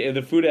was, like,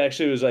 the food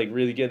actually was, like,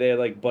 really good. They had,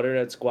 like,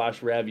 butternut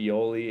squash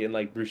ravioli and,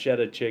 like,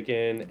 bruschetta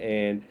chicken.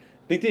 And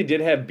I think they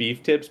did have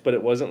beef tips, but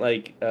it wasn't,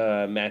 like,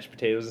 mashed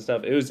potatoes and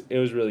stuff. It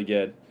was really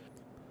good.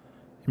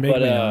 You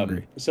make me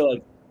hungry. So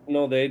like,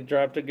 no, they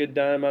dropped a good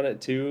dime on it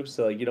too.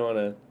 So like, you don't want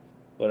to,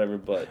 whatever.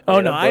 But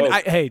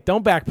hey,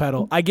 don't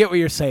backpedal. I get what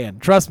you're saying.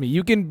 Trust me,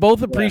 you can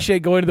both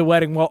appreciate going to the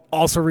wedding while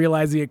also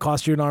realizing it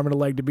cost you an arm and a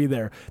leg to be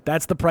there.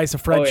 That's the price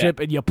of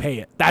friendship, and you pay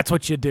it. That's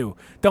what you do.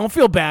 Don't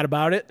feel bad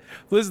about it.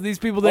 Listen, these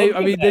people,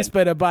 they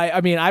spend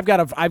I've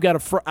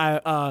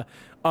got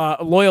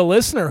a loyal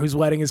listener whose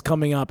wedding is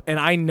coming up, and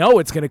I know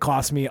it's going to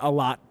cost me a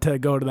lot to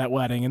go to that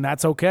wedding, and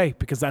that's okay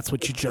because that's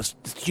what you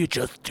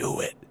just do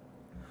it.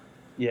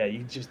 Yeah, you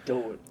just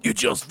do it. You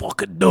just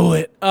fucking do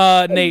it.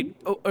 Nate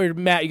or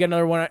Matt, you got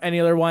another one? Any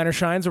other wine or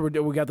shines, or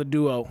we got the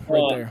duo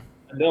right there?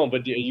 No,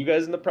 but are you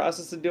guys in the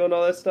process of doing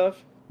all that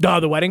stuff?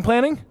 The wedding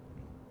planning?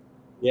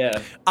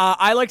 Yeah.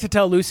 I like to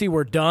tell Lucy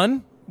we're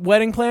done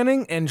wedding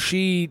planning, and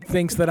she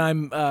thinks that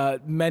I'm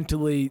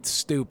mentally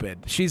stupid.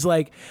 She's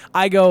like,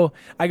 I go,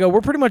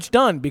 we're pretty much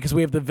done because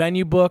we have the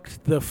venue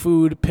booked, the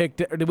food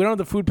picked. We don't have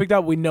the food picked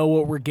out. We know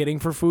what we're getting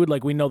for food.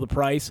 Like, we know the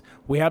price.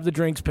 We have the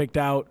drinks picked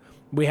out.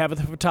 We have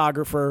the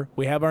photographer.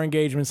 We have our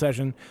engagement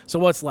session. So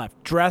what's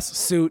left? Dress,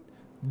 suit,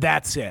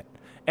 that's it.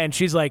 And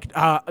she's like,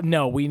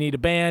 no, we need a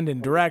band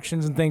and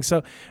directions and things.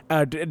 So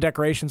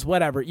decorations,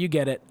 whatever. You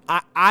get it.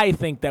 I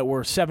think that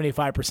we're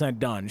 75%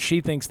 done.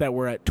 She thinks that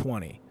we're at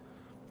 20.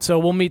 So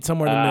we'll meet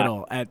somewhere in the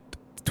middle at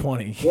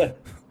 20. Yeah.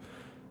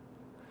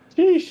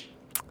 Sheesh.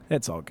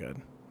 It's all good.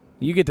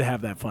 You get to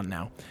have that fun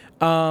now.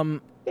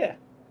 Yeah.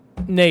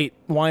 Nate,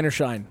 wine or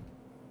shine?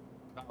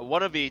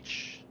 One of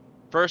each.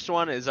 First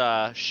one is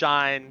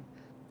shine,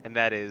 and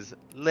that is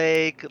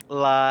lake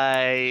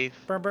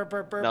life.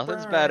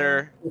 Nothing's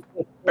better.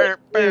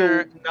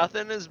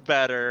 Nothing is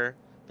better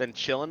than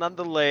chilling on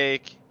the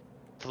lake,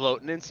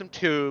 floating in some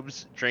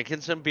tubes,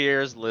 drinking some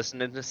beers,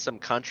 listening to some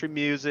country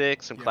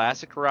music, some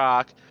classic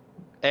rock,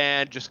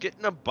 and just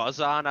getting a buzz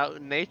on out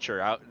in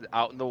nature,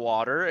 out in the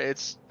water.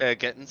 It's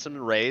getting some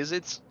rays.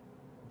 It's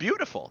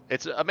beautiful.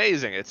 It's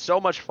amazing. It's so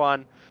much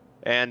fun.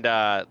 And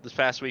this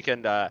past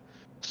weekend,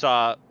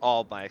 saw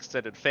all my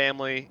extended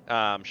family.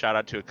 Shout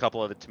out to a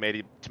couple of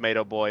the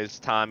tomato boys,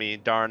 Tommy,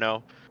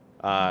 Darno,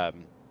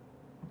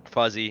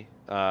 Fuzzy.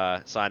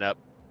 Sign up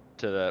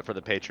for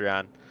the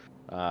Patreon.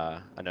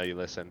 I know you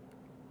listen.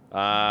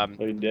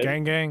 You did?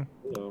 Gang.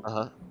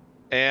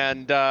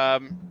 And yeah,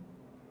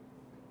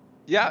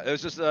 it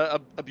was just a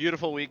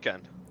beautiful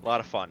weekend. A lot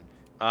of fun.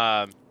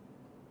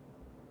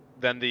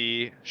 Then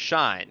the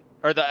shine,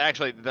 or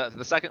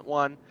the second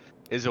one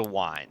is a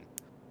wine.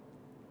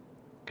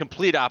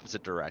 Complete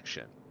opposite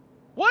direction.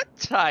 What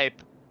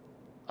type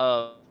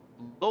of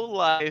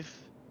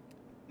low-life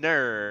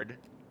nerd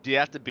do you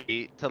have to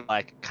be to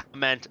like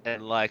comment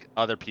and like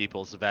other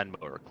people's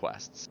Venmo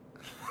requests?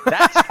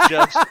 That's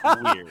just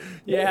weird.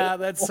 Yeah,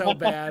 that's so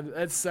bad.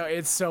 It's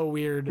so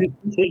weird.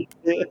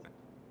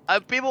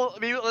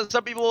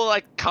 Some people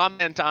like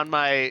comment on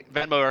my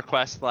Venmo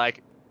request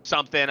like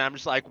something. I'm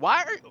just like,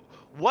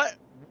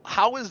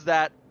 how is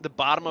that the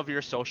bottom of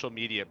your social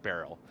media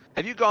barrel?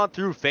 Have you gone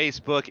through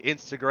Facebook,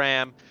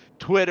 Instagram,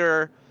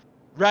 Twitter,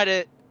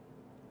 Reddit,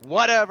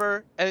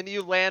 whatever, and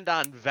you land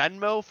on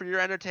Venmo for your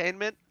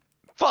entertainment?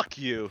 Fuck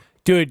you.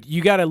 Dude,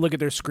 you got to look at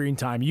their screen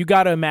time. You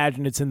got to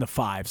imagine it's in the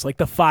 5s, like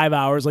the 5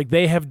 hours. Like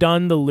they have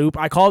done the loop.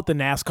 I call it the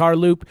NASCAR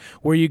loop,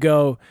 where you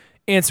go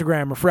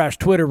Instagram, refresh,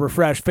 Twitter,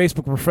 refresh,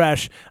 Facebook,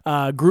 refresh,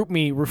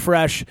 GroupMe,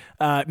 refresh,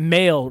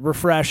 mail,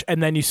 refresh,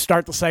 and then you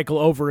start the cycle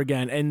over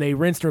again. And they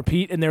rinse and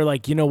repeat, and they're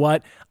like, you know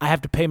what? I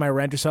have to pay my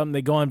rent or something.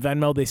 They go on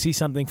Venmo. They see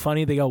something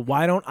funny. They go,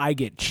 why don't I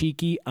get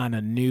cheeky on a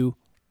new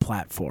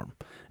platform?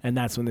 And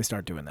that's when they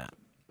start doing that.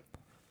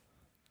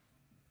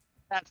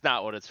 That's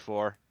not what it's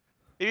for.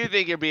 If you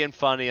think you're being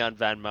funny on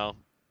Venmo,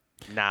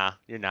 nah,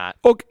 you're not.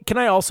 Oh, can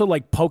I also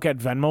like poke at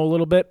Venmo a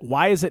little bit?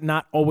 Why is it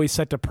not always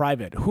set to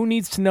private? Who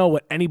needs to know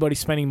what anybody's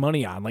spending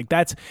money on? Like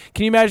that's,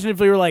 can you imagine if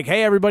we were like,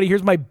 hey, everybody,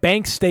 here's my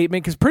bank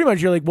statement? Because pretty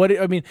much you're like, what,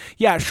 I mean,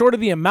 yeah, short of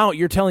the amount,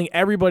 you're telling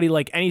everybody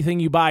like anything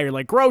you buy, you're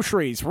like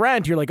groceries,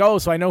 rent. You're like, oh,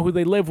 so I know who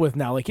they live with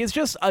now. Like it's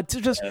just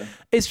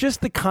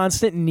the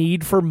constant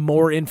need for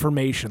more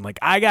information. Like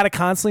I got to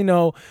constantly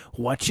know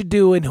what you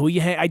do and who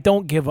you hang. I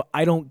don't give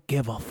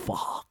a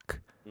fuck.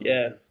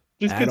 Yeah.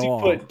 Just because you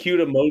put cute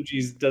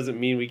emojis doesn't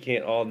mean we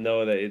can't all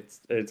know that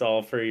it's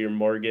all for your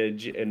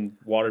mortgage and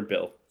water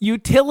bill.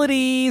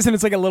 Utilities, and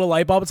it's like a little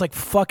light bulb. It's like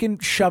fucking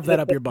shove that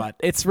up your butt.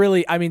 It's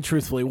really, I mean,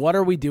 truthfully, what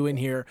are we doing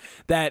here?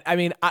 That, I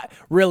mean,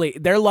 really,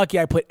 they're lucky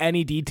I put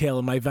any detail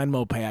in my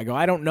Venmo pay. I go,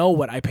 I don't know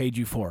what I paid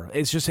you for.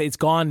 It's just, it's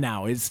gone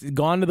now. It's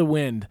gone to the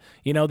wind.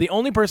 You know, the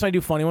only person I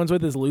do funny ones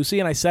with is Lucy,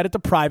 and I set it to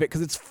private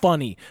because it's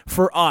funny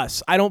for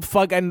us. I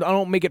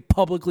don't make it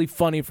publicly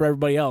funny for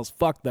everybody else.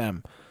 Fuck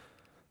them.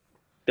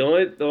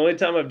 The only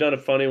time I've done a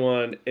funny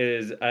one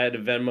is I had to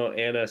Venmo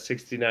Anna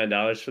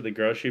 $69 for the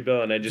grocery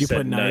bill, and I just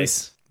said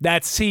nice.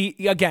 That's, see,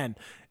 again,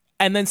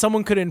 and then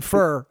someone could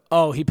infer,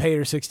 oh, he paid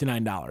her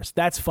 $69.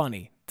 That's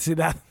funny. See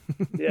that?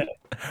 Yeah.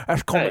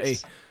 That's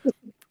nice.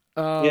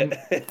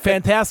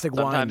 Fantastic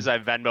one. Sometimes I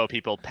Venmo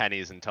people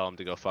pennies and tell them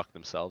to go fuck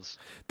themselves.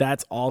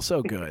 That's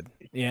also good.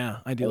 Yeah,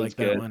 I do like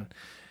that good. one.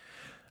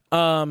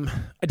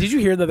 Did you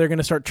hear that they're going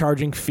to start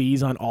charging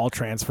fees on all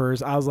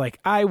transfers? I was like,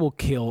 I will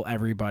kill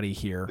everybody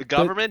here. The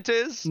government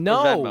is?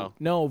 No, Or Venmo?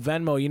 no,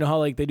 Venmo. You know how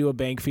like they do a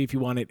bank fee if you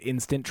want it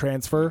instant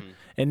transfer?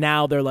 And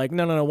now they're like,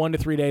 no, 1 to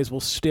 3 days,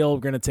 we're still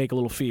going to take a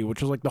little fee, which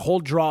was like the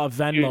whole draw of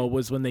Venmo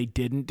was when they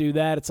didn't do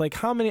that. It's like,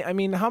 how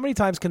many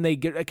times can we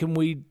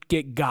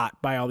get got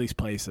by all these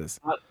places?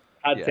 Hot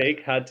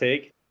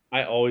take.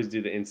 I always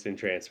do the instant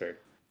transfer.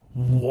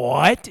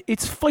 What?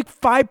 It's like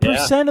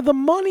 5% of the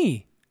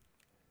money.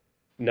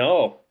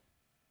 No,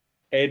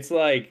 it's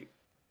like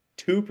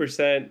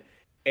 2%.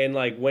 And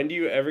like, when do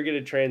you ever get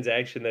a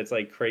transaction that's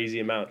like crazy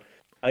amount?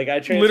 Like I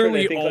transferred,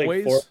 Literally I think,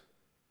 always. Like 4.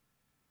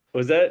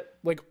 Was that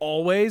like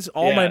always?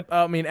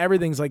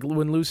 Everything's like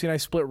when Lucy and I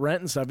split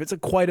rent and stuff. It's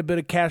quite a bit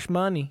of cash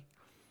money.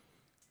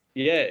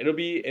 Yeah, it'll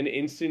be an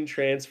instant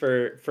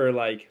transfer for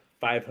like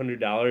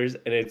 $500,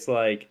 and it's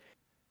like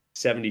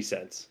 70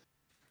 cents.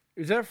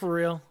 Is that for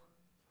real?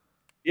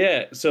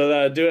 Yeah,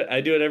 so I do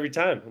it every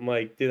time. I'm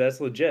like, dude,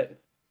 that's legit.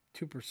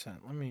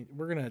 2%.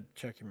 We're gonna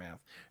check your math.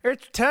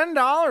 It's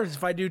 $10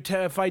 if I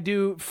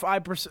do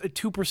 5%,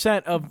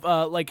 2%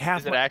 of like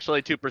half. Is it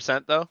actually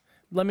 2% though?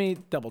 Let me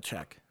double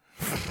check.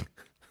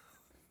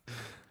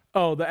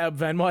 Oh, the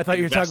Venmo. I thought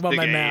you were talking about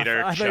my math.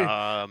 I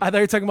thought you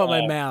were talking about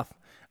my math.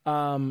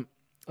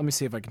 Let me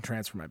see if I can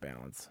transfer my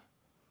balance.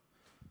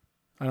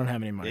 I don't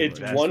have any money. It's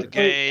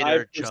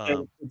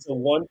 1.5%. It's a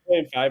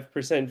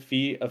 1.5%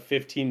 fee, a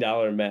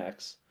 $15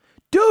 max.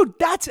 Dude,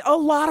 that's a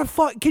lot of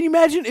fun. Can you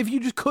imagine if you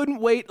just couldn't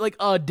wait like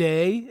a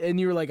day and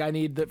you were like, I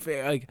need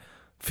like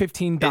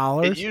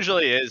 $15? It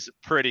usually is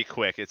pretty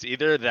quick. It's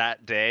either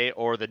that day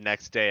or the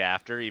next day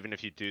after, even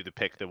if you do the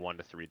 1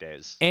 to 3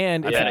 days.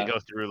 And I've had it go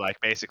through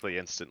like basically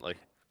instantly.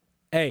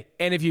 Hey,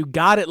 and if you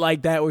got it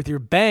like that with your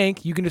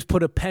bank, you can just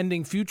put a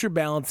pending future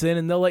balance in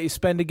and they'll let you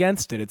spend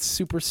against it. It's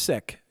super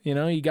sick. You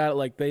know, you got it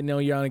like they know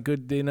you're a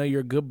good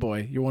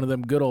boy. You're one of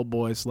them good old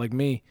boys like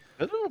me.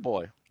 Good old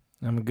boy.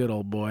 I'm a good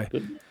old boy.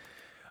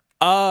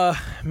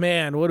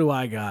 Man, what do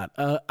I got?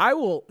 I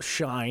will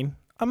shine.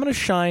 I'm going to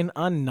shine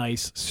on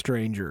nice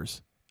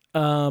strangers.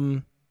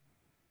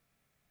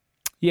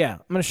 Yeah,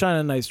 I'm going to shine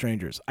on nice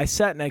strangers. I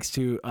sat next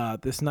to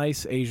this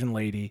nice Asian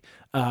lady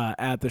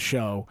at the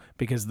show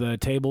because the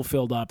table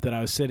filled up that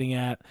I was sitting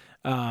at.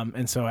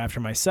 And so after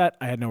my set,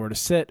 I had nowhere to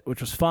sit,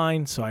 which was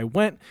fine. So I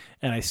went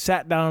and I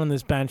sat down on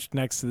this bench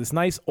next to this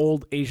nice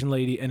old Asian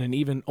lady and an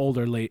even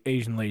older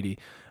Asian lady.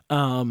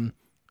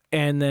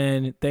 And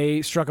then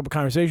they struck up a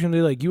conversation.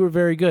 They're like, you were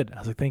very good. I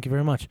was like, thank you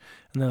very much.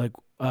 And they're like,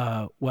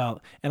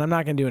 well, and I'm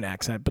not going to do an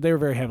accent, but they were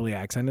very heavily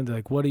accented. They're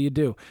like, what do you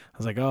do? I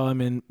was like, oh,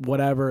 I'm in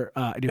whatever.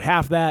 I do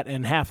half that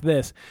and half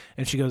this.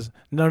 And she goes,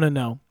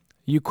 no.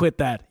 You quit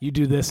that. You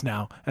do this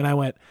now. And I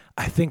went,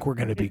 I think we're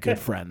going to be good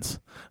friends.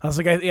 I was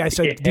like, I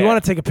said, do you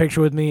want to take a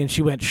picture with me? And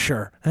she went,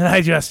 sure.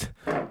 And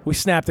we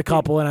snapped a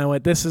couple and I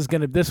went, this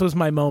was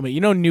my moment.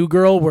 You know, New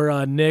Girl,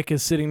 where Nick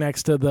is sitting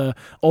next to the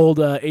old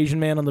Asian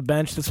man on the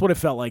bench. That's what it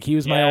felt like. She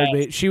was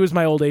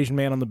my old Asian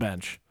man on the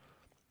bench.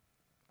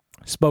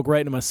 Spoke right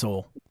into my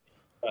soul.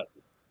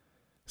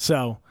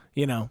 So,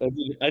 you know.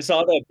 I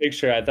saw that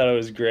picture. I thought it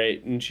was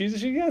great. And she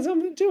got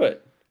something to do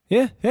it.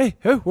 Yeah, hey,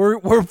 we're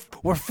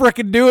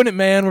freaking doing it,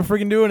 man. We're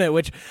freaking doing it.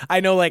 Which I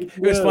know, like, it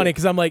was funny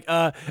because I'm like,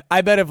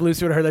 I bet if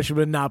Lucy would have heard that, she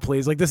would have not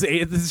pleased. Like, this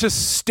is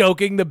just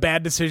stoking the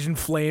bad decision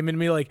flame in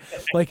me. Like,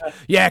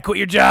 yeah, quit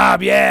your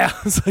job. Yeah,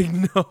 it's like,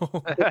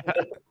 no,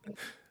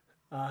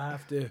 I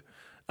have to.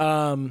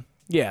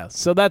 Yeah.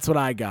 So that's what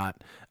I got.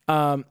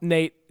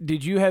 Nate,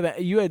 did you had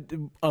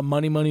a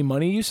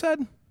money? You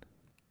said.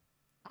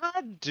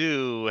 I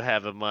do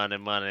have a money,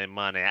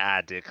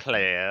 I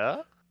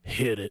declare.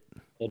 Hit it.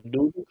 I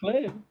do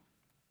declare.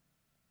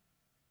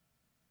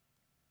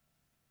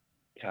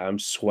 God, I'm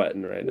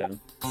sweating right now.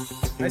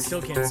 I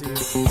still can't see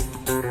it.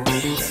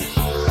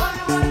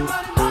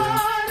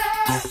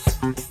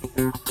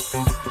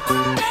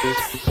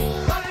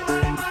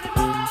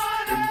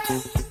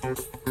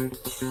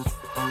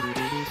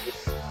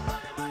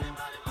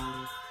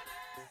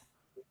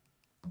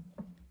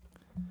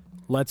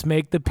 Let's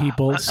make the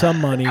people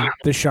some money.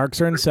 The Sharks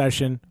are in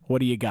session.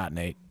 What do you got,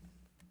 Nate?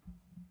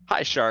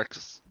 Hi,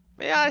 Sharks.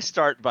 May I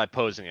start by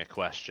posing a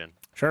question?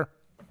 Sure.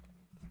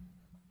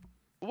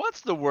 What's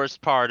the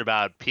worst part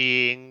about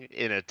peeing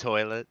in a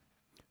toilet?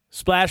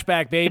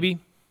 Splashback, baby.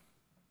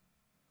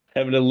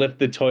 Having to lift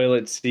the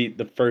toilet seat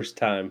the first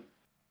time.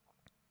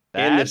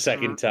 And the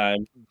second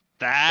time.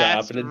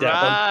 That's dropping it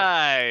down.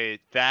 right.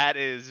 That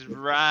is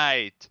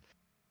right.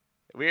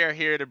 We are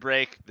here to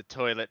break the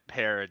toilet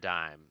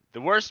paradigm.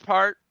 The worst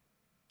part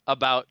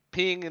about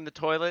peeing in the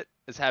toilet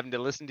is having to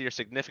listen to your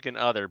significant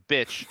other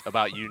bitch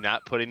about you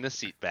not putting the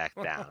seat back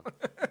down.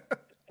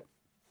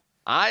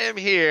 I am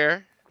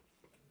here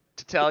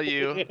to tell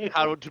you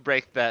how to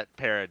break that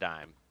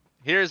paradigm.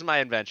 Here's my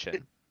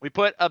invention. We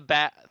put a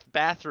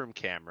bathroom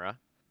camera.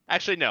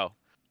 Actually, no.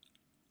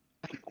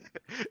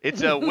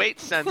 It's a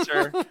weight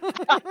sensor.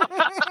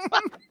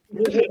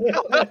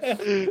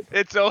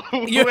 It's a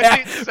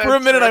weight sensor. For a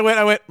minute, I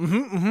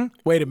went.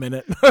 Wait a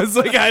minute. I was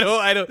like,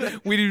 I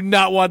don't. We do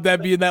not want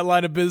that being that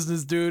line of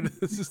business, dude.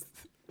 This is...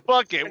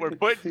 Fuck it. We're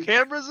putting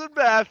cameras in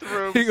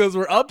bathrooms. He goes,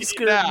 we're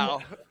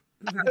upskirting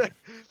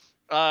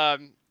now.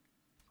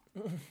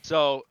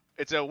 So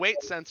it's a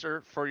weight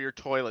sensor for your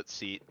toilet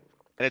seat,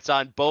 and it's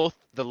on both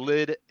the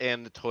lid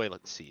and the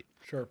toilet seat.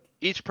 Sure.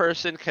 Each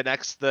person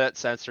connects the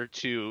sensor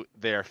to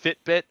their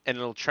Fitbit, and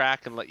it'll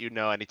track and let you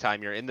know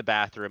anytime you're in the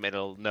bathroom, and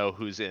it'll know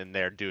who's in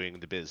there doing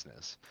the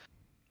business.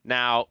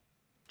 Now,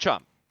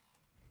 Chum,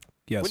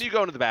 yes. when you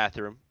go into the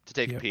bathroom to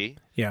take a pee,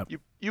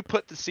 you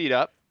put the seat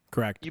up,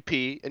 correct. you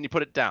pee, and you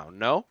put it down,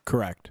 no?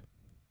 Correct.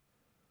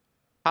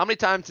 How many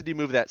times did you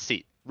move that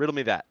seat? Riddle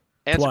me that.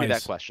 Answer me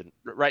that question.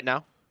 Right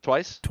now?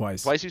 Twice?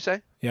 Twice, you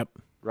say? Yep.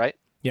 Right?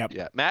 Yep.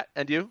 Yeah. Matt,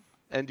 and you?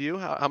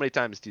 How many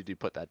times did you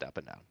put that up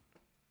and down?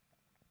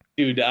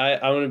 Dude, I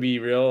want to be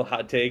real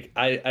hot take.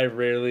 I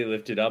rarely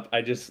lift it up.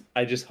 I just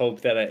hope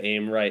that I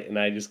aim right and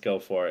I just go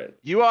for it.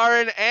 You are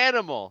an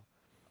animal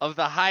of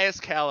the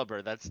highest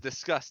caliber. That's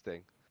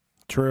disgusting.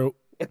 True.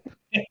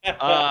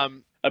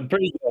 I'm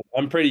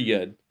pretty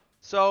good.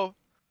 So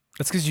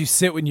that's because you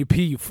sit when you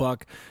pee, you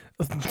fuck.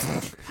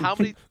 How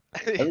many?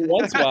 Every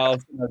once in a while,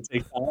 I'll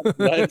take time.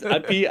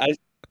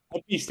 I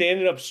pee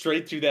standing up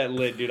straight through that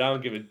lid, dude. I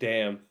don't give a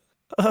damn.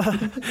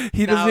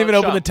 He doesn't even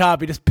open the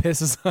top. He just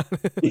pisses on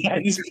it. Yeah,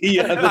 I just pee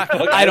on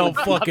the I don't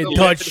fucking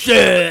touch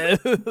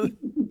shit.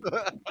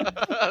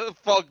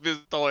 Fuck this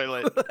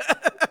toilet.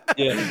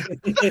 Yeah.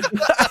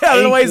 I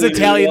don't know why he's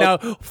Italian now.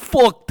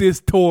 Fuck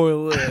this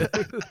toilet.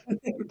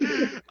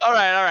 All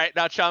right.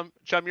 Now, Chum,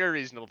 you're a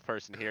reasonable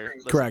person here.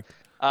 Listen, correct.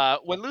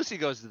 When Lucy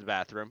goes to the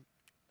bathroom,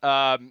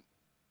 how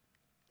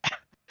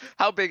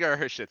big are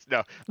her shits?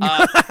 No.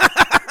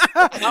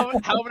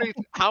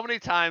 How many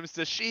times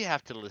does she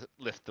have to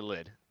lift the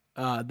lid?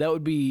 That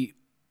would be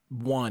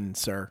one,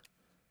 sir.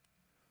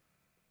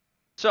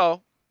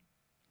 So,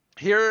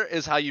 here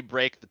is how you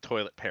break the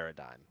toilet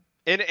paradigm.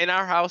 In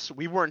our house,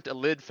 we weren't a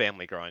lid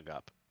family growing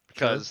up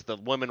because the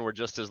women were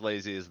just as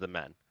lazy as the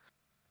men.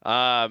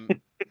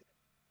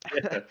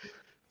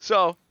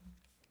 So,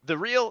 the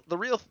real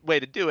way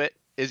to do it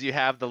is you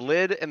have the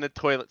lid and the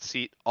toilet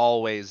seat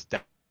always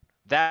down.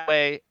 That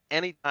way,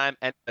 anytime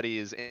anybody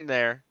is in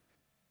there,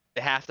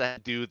 they have to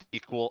do the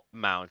equal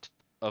amount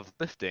of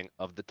lifting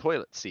of the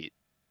toilet seat.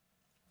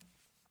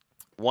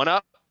 One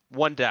up,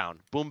 one down.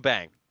 Boom,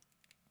 bang.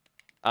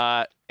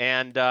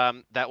 And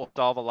that will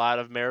solve a lot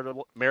of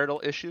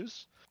marital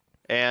issues.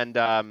 And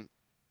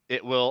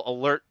it will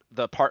alert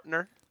the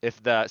partner if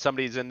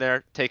somebody's in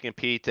there taking a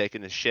pee,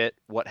 taking a shit,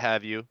 what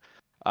have you.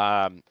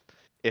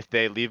 If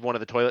they leave one of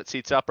the toilet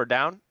seats up or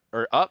down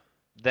or up,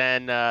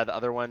 then the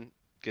other one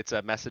gets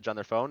a message on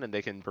their phone and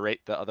they can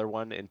berate the other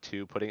one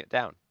into putting it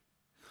down.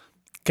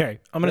 Okay,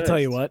 I'm going to tell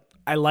you what.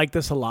 I like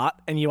this a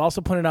lot. And you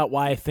also pointed out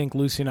why I think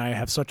Lucy and I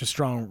have such a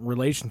strong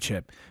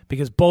relationship.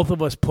 Because both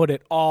of us put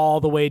it all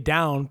the way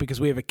down because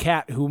we have a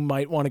cat who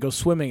might want to go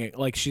swimming.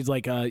 Like she's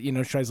like,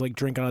 tries to like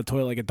drink on a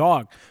toilet like a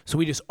dog. So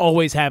we just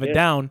always have it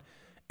down.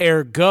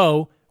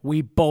 Ergo,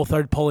 we both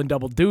are pulling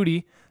double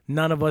duty.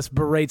 None of us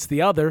berates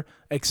the other,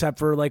 except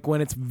for like when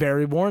it's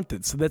very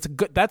warranted. So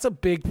that's a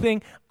big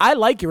thing. I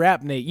like your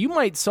app, Nate. You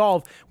might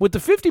solve with the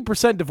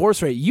 50%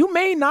 divorce rate. You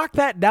may knock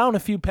that down a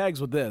few pegs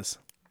with this.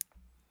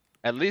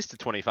 At least a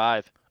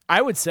 25.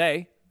 I would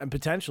say, and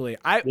potentially,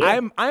 I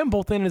am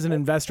both in as an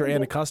investor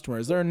and a customer.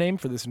 Is there a name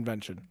for this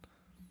invention?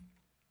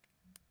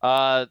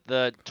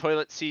 The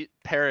toilet seat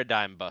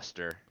paradigm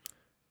buster.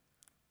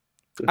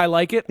 I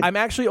like it. I'm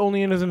actually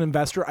only in as an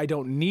investor. I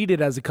don't need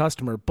it as a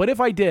customer, but if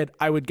I did,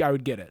 I would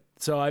get it.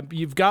 So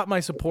you've got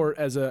my support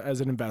as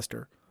an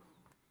investor.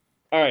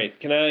 All right,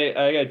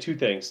 I got two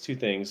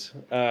things.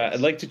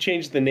 I'd like to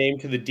change the name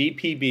to the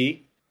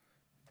DPB.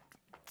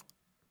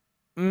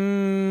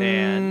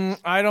 And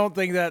I don't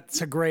think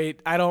that's a great.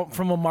 I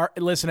don't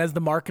listen as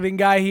the marketing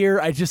guy here.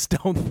 I just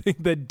don't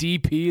think that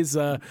DP is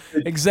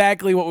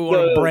exactly what we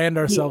want to brand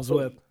ourselves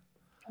with.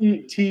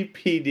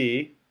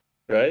 TPD,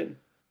 right?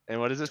 And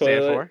what does it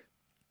stand for?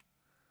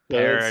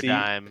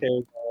 Paradigm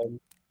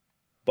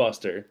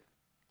Buster.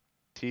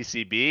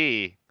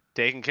 TCB,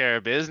 taking care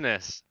of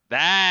business.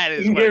 That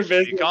is what it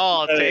should be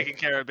called, taking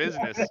care of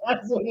business.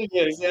 That's what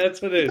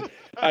it is.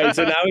 All right,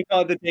 so now we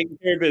call it the taking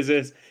care of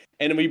business,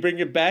 and we bring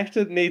it back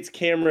to Nate's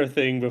camera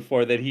thing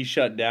before that he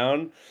shut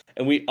down,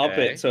 and we up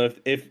it. So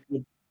if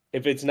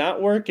it's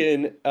not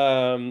working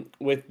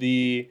with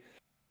the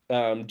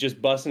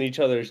just busting each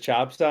other's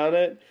chops on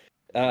it,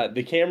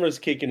 the camera's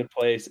kick into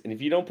place, and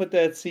if you don't put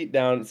that seat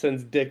down, it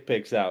sends dick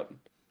pics out.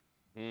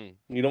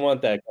 You don't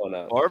want that going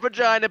out. Or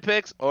vagina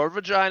pics.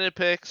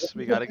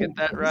 We got to get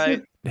that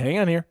right. Hang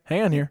on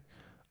here.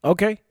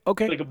 Okay.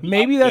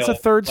 Maybe that's a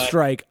third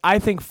strike. I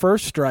think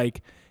first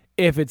strike,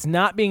 if it's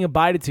not being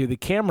abided to, the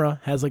camera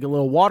has like a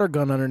little water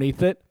gun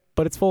underneath it,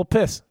 but it's full of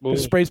piss. It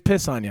sprays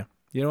piss on you.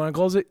 You don't want to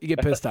close it, you get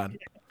pissed on.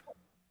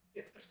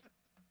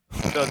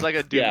 So it's like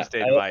a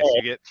doomsday device.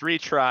 You get 3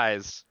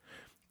 tries.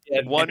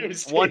 Yeah, one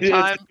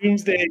time,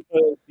 doomsday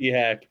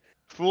hack.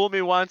 Fool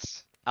me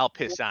once, I'll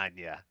piss on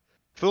you.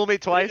 Fool me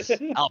twice,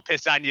 I'll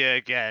piss on you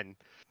again.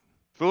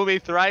 Fool me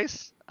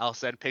thrice, I'll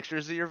send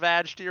pictures of your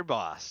vag to your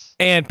boss.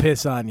 And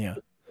piss on you.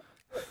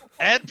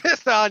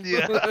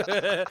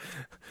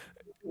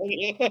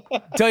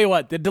 Tell you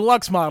what, the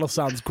deluxe model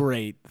sounds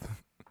great.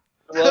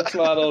 Deluxe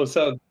model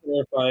sounds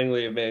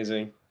terrifyingly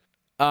amazing.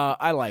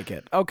 I like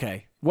it.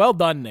 Okay. Well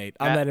done, Nate,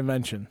 on that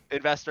invention.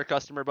 Investor,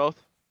 customer,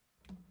 both?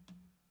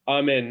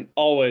 I'm in,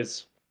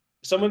 always.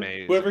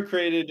 Amazing. Whoever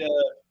created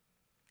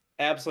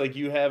apps like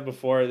you have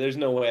before, there's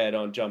no way I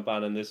don't jump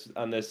on this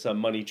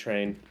money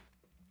train.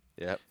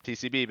 Yep,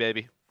 TCB,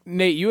 baby.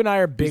 Nate, you and I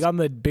are big on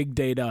the big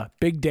data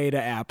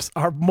apps.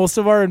 Most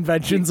of our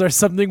inventions are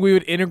something we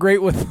would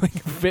integrate with like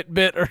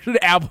Fitbit or an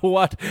Apple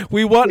Watch.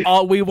 We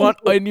want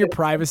in your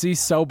privacy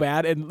so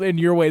bad, and in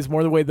your ways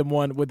more the way than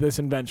one with this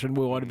invention.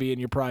 We want to be in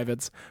your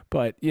privates,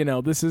 but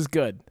this is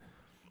good.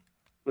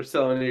 We're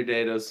selling your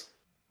datas.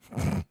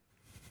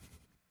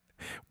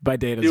 By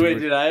data.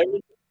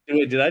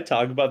 Did I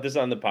talk about this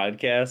on the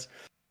podcast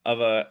of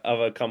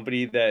a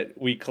company that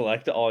we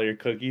collect all your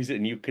cookies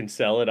and you can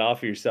sell it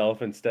off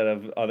yourself instead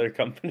of other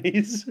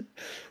companies?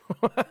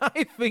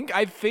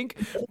 I think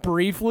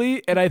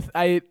briefly, and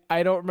I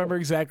don't remember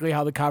exactly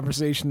how the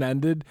conversation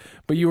ended,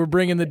 but you were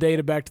bringing the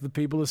data back to the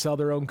people to sell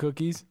their own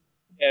cookies.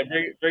 Yeah,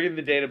 bringing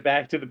the data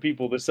back to the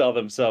people to sell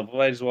themselves.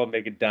 Might as well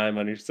make a dime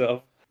on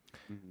yourself.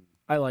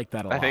 I like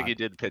that a lot. I think you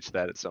did pitch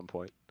that at some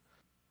point.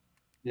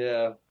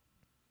 Yeah.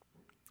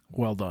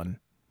 Well done.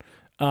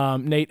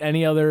 Nate,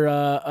 any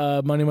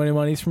other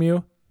monies from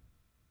you?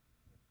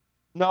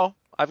 No,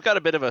 I've got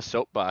a bit of a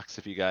soapbox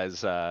if you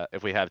guys,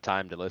 if we have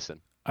time to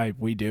listen.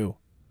 We do.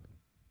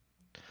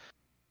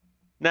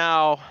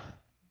 Now,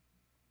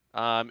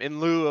 in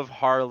lieu of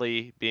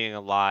Harley being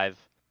alive,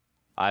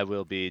 I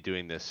will be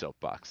doing this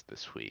soapbox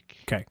this week.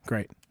 Okay,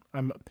 great.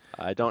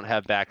 I don't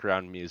have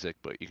background music,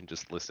 but you can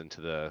just listen to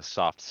the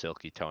soft,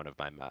 silky tone of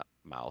my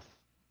mouth.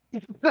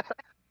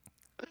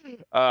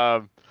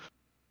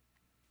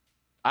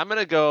 I'm going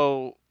to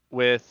go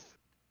with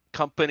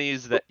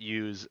companies that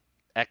use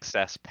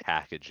excess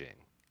packaging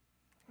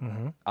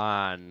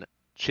on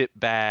chip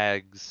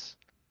bags,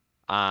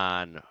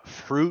 on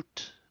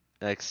fruit,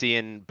 like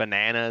seeing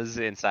bananas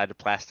inside of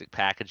plastic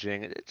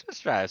packaging. It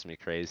just drives me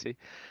crazy.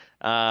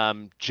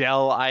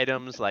 Gel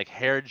items like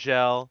hair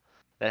gel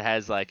that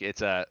has like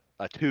it's a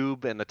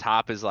tube and the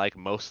top is like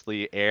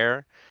mostly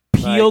air.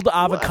 Peeled like,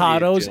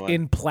 avocados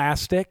in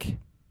plastic.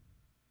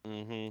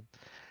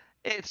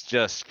 It's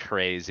just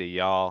crazy,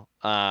 y'all.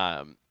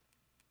 And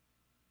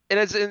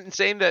it's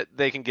insane that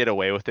they can get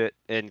away with it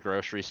in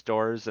grocery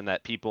stores and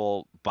that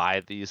people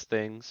buy these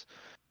things.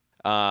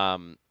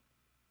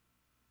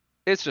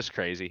 It's just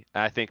crazy.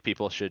 I think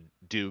people should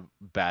do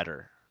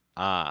better.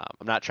 I'm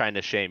not trying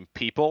to shame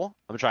people.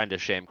 I'm trying to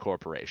shame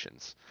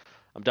corporations.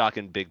 I'm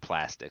talking big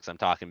plastics. I'm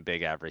talking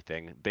big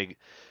everything. Big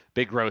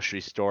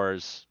grocery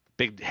stores,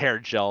 big hair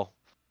gel,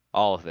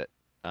 all of it.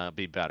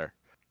 Be better.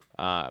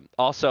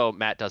 Also,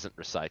 Matt doesn't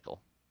recycle.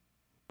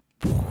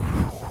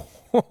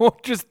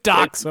 Just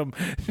docks him.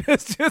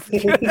 just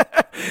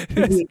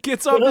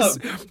gets off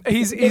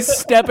his. He's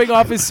stepping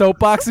off his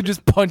soapbox and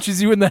just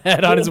punches you in the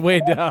head on his way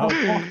down.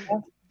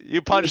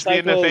 You punch me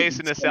in the face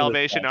in the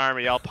Salvation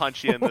Army. I'll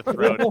punch you in the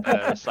throat at the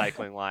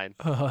recycling line.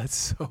 Oh, it's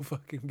so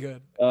fucking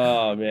good.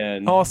 Oh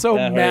man. Also,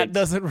 that Matt hurts.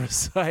 doesn't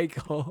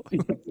recycle.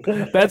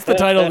 That's the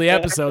title of the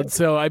episode.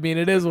 So I mean,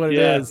 it is what it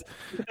is.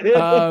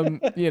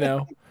 You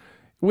know,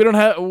 we don't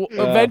have.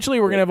 Eventually,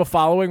 we're gonna have a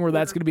following where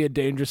that's gonna be a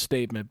dangerous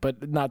statement,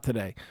 but not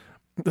today.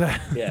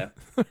 Yeah.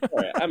 All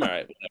right. I'm all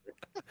right.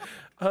 Whatever.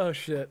 Oh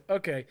shit.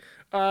 Okay.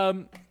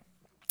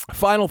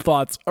 Final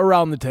thoughts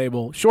around the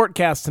table. Short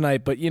cast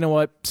tonight, but you know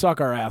what? Suck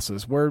our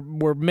asses. We're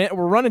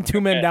running 2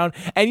 men down,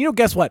 and you know,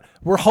 guess what?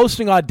 We're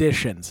hosting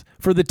auditions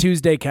for the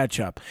Tuesday catch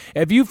up.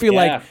 If you feel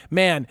like,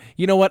 man,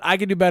 you know what? I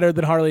could do better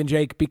than Harley and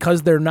Jake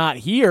because they're not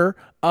here.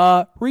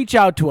 Reach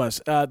out to us.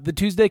 The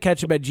Tuesday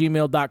Ketchup at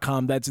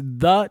gmail.com. That's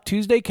the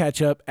Tuesday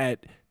Ketchup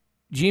at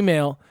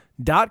gmail.com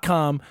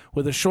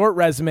with a short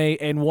resume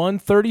and 1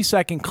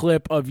 30-second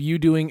clip of you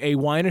doing a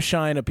wine a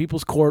shine, a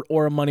people's court,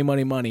 or a money.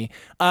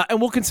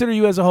 And we'll consider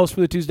you as a host for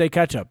the Tuesday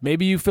catch up.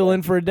 Maybe you fill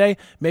in for a day.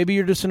 Maybe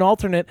you're just an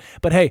alternate.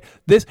 But hey,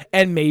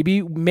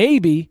 maybe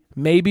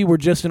we're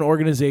just an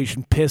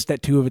organization pissed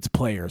at 2 of its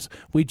players.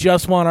 We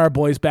just want our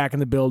boys back in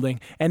the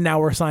building, and now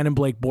we're signing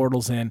Blake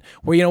Bortles in.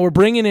 We're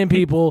bringing in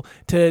people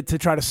to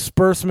try to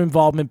spur some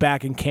involvement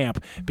back in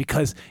camp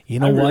because you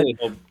know what? Really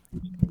hope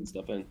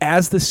stuff in.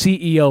 As the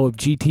CEO of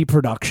GT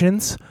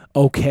Productions,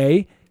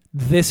 okay,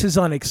 this is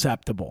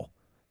unacceptable.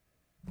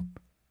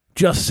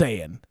 Just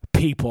saying,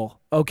 people.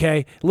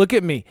 Okay, look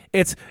at me.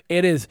 It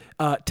is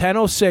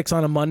 10:06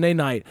 on a Monday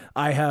night.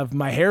 I have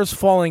my hair's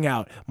falling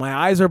out. My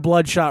eyes are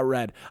bloodshot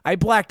red. I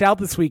blacked out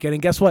this weekend,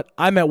 and guess what?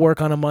 I'm at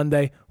work on a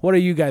Monday. What are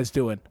you guys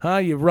doing? Huh?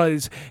 You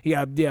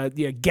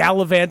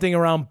gallivanting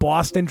around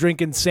Boston,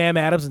 drinking Sam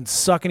Adams and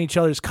sucking each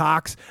other's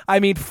cocks.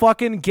 I mean,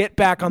 fucking get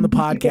back on the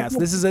podcast.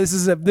 This is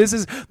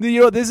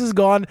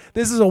gone.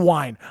 This is a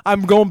wine.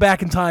 I'm going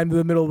back in time to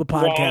the middle of the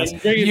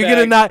podcast.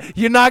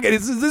 You're not gonna.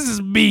 This is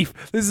beef.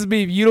 This is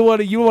beef. You don't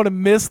want to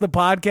miss the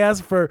podcast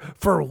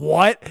for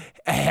what?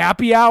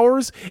 Happy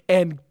hours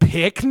and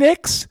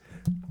picnics?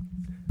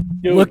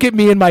 Dude, look at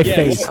me in my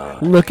face.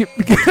 Look at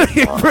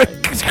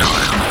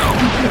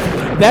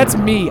That's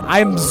me.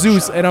 I'm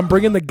Zeus, and I'm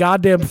bringing the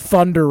goddamn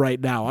thunder right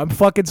now. I'm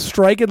fucking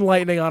striking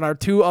lightning on our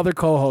 2 other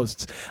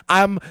co-hosts.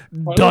 I'm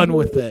done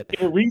with it.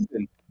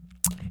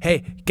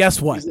 Hey, guess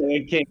what?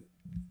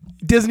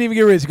 Doesn't even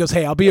get raised. He goes,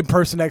 hey, I'll be in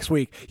person next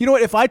week. You know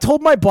what? If I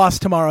told my boss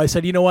tomorrow, I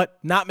said, you know what?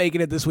 Not making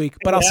it this week,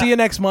 but I'll see you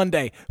next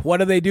Monday. What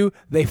do?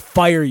 They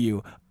fire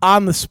you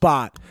on the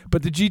spot.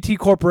 But the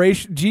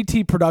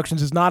GT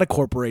Productions is not a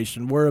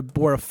corporation.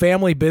 We're a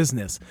family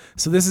business.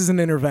 So this is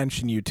an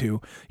intervention, you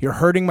two. You're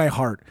hurting my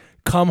heart.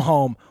 Come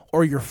home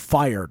or you're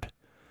fired.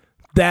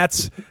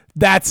 That's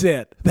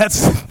it. That's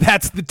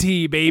the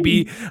tea,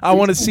 baby. I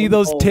want to see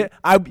those.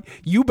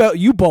 You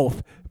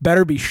both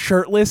better be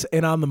shirtless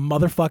and on the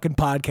motherfucking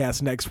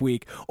podcast next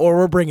week, or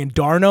we're bringing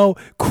Darno,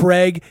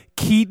 Craig,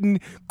 Keaton,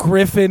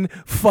 Griffin,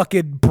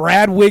 fucking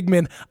Brad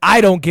Wigman.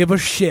 I don't give a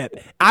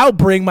shit. I'll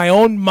bring my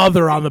own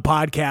mother on the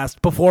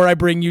podcast before I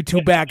bring you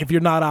 2 back if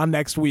you're not on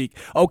next week,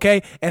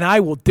 okay? And I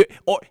will do.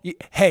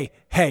 Hey,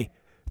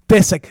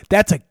 that's a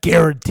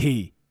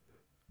guarantee.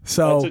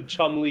 So that's a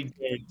Chumley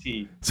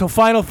guarantee. So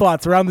final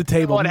thoughts around the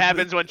table. What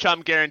happens when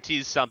Chum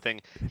guarantees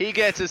something? He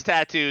gets his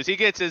tattoos. He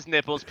gets his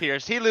nipples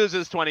pierced. He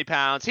loses 20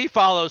 pounds. He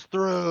follows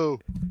through.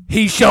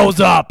 He shows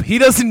up. He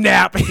doesn't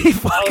nap. He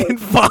fucking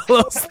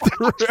follows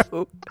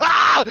through.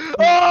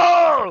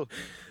 Oh!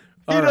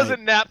 He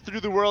doesn't nap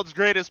through the world's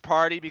greatest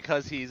party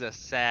because he's a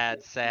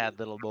sad, sad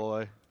little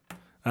boy.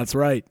 That's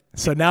right.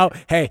 So now,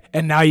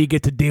 now you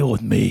get to deal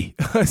with me.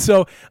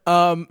 So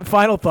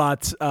final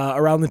thoughts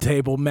around the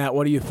table. Matt,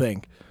 what do you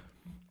think?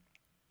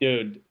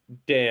 Dude,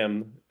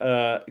 damn.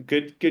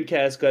 Good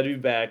cast. Glad to be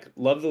back.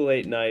 Love the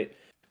late night.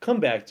 Come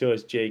back to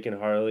us, Jake and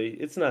Harley.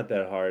 It's not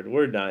that hard.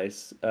 We're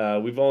nice.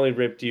 We've only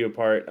ripped you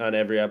apart on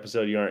every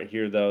episode. You aren't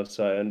here, though,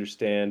 so I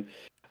understand.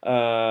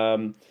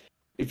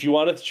 If you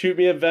want to shoot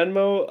me a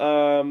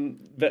Venmo,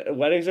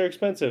 weddings are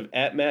expensive.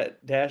 At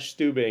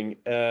Matt-Stubing.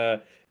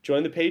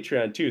 Join the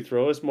Patreon, too.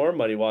 Throw us more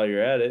money while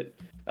you're at it.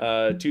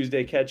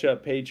 Tuesday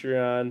Catch-Up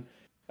Patreon.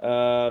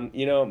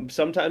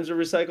 Sometimes I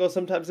recycle,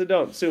 sometimes I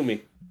don't. Sue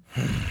me.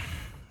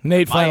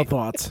 Nate, final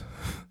thoughts.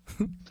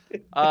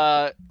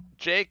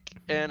 Jake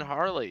and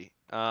Harley,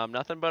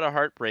 nothing but a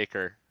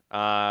heartbreaker.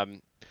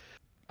 I'm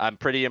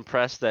pretty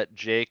impressed that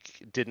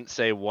Jake didn't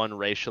say one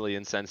racially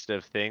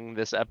insensitive thing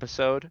this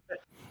episode.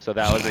 So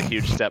that was a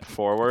huge step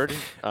forward.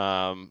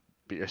 But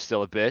you're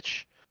still a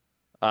bitch.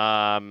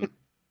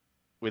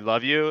 We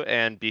love you,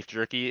 and beef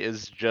jerky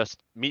is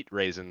just meat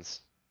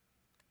raisins.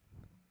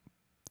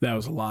 That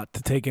was a lot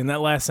to take in.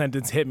 That last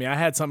sentence hit me. I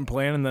had something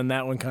planned, and then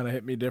that one kind of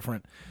hit me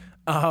different.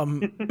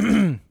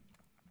 Join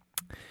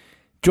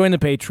the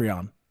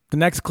Patreon. The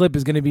next clip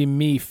is going to be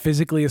me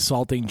physically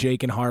assaulting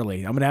Jake and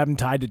Harley. I'm going to have them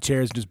tied to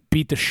chairs and just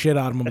beat the shit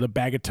out of them with a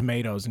bag of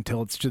tomatoes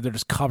until they're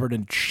just covered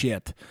in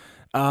shit.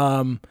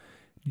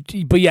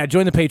 But yeah,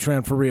 join the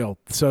Patreon for real,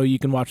 so you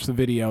can watch the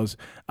videos.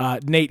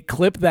 Nate,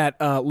 clip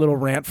that little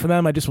rant for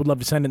them. I just would love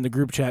to send it in the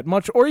group chat,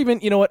 or even,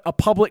 you know what, a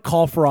public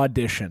call for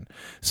audition.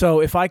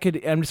 So if I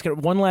could, I'm just gonna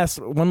one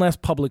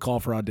last public call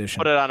for audition.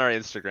 Put it on our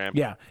Instagram.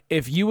 Yeah,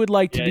 if you would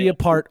like to be a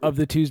part of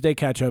the Tuesday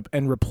Catch-Up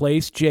and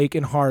replace Jake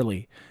and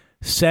Harley,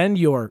 send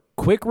your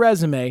quick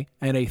resume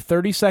and a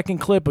 30-second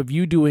clip of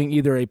you doing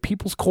either a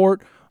People's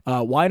Court,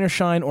 Wine or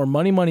Shine, or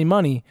Money, Money,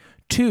 Money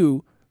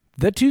to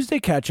the Tuesday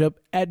Catch-Up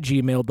at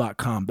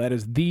gmail.com. That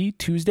is the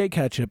Tuesday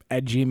Catch-Up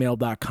at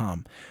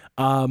gmail.com.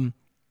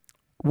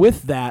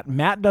 With that,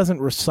 Matt doesn't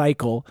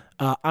recycle.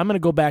 I'm going to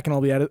go back in all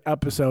the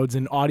episodes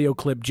and audio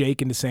clip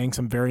Jake into saying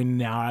some very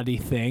naughty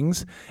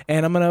things,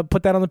 and I'm going to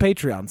put that on the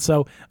Patreon.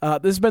 So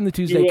this has been the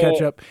Tuesday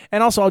Catch-Up,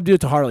 and also I'll do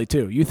it to Harley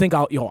too. You think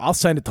I'll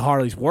send it to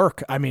Harley's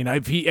work? I mean,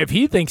 if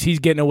he thinks he's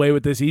getting away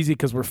with this easy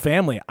because we're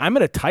family, I'm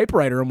going to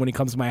typewriter him when he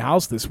comes to my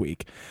house this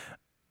week.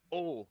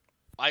 Oh,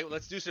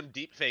 let's do some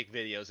deep fake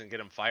videos and get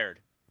him fired.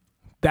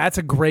 That's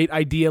a great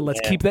idea. Let's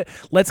keep that.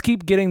 Let's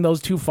keep getting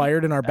those two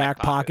fired in our back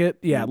pocket.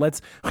 Yeah,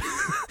 let's.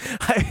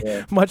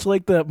 Much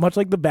like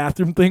the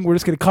bathroom thing, we're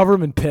just gonna cover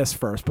them in piss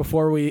first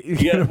before we.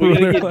 We're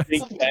gonna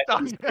get back to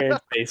his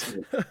parents'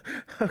 basement.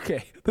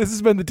 Okay, this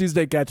has been the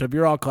Tuesday Catch-Up.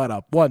 You're all caught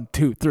up. 1,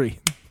 2, 3.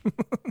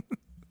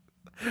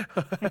 Oh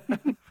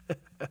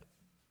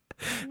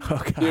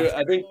God. Dude,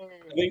 I think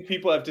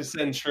people have to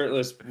send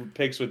shirtless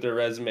pics with their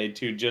resume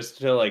too, just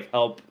to like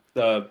help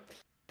the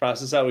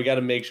process out. We got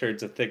to make sure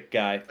it's a thick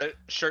guy.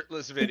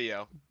 Shirtless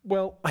video.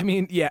 Well, I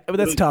mean, yeah, but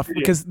that's tough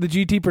because the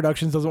GT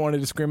Productions doesn't want to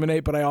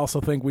discriminate, but I also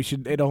think we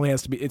should. It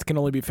can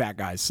only be fat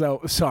guys.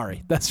 So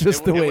sorry, that's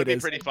just the way it is. It would be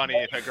pretty funny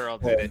if a girl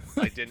did it,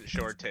 like didn't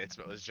show her tits,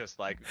 but was just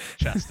like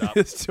chest up.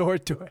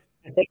 Short to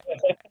it.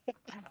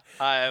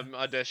 I am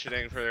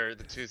auditioning for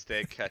the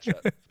Tuesday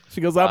Catch-Up.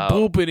 She goes, I'm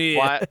pooping here.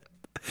 Why?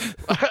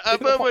 I'm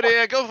pooping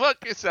here. Go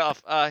fuck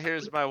yourself.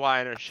 Here's my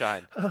wine or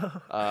shine.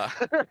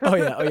 Oh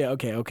yeah.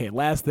 Okay.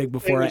 Last thing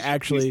before I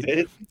actually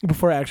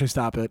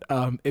stop it.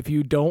 If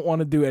you don't want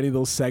to do any of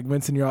those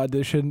segments in your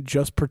audition,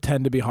 just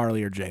pretend to be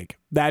Harley or Jake.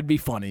 That'd be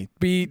funny.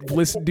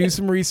 Do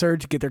some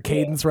research, get their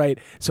cadence right.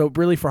 So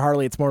really for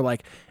Harley, it's more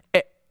like,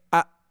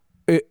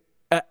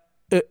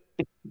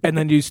 and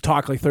then you just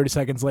talk like 30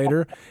 seconds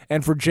later.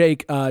 And for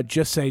Jake,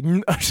 just say,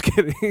 I'm just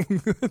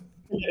kidding.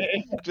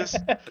 Just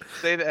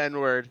say the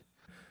N-word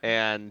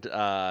and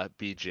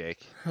be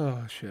Jake.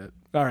 Oh, shit.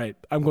 All right.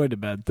 I'm going to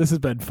bed. This has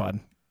been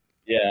fun.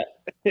 Yeah.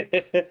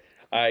 All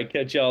right.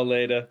 Catch y'all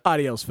later.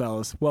 Adios,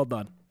 fellas. Well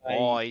done.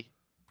 Bye.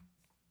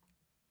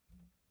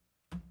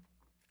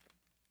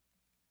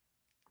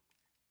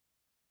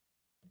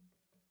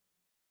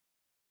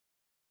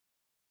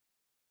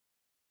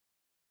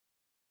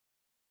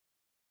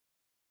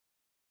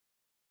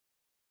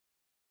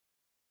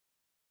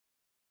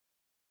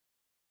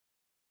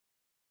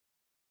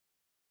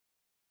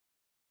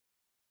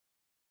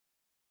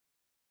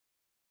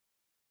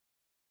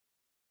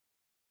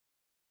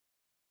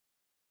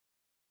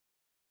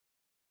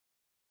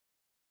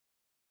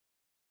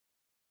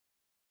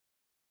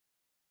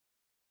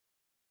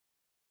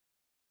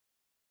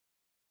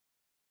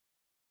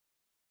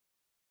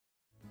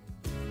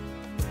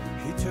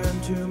 He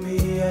turned to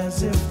me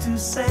as if to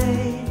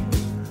say,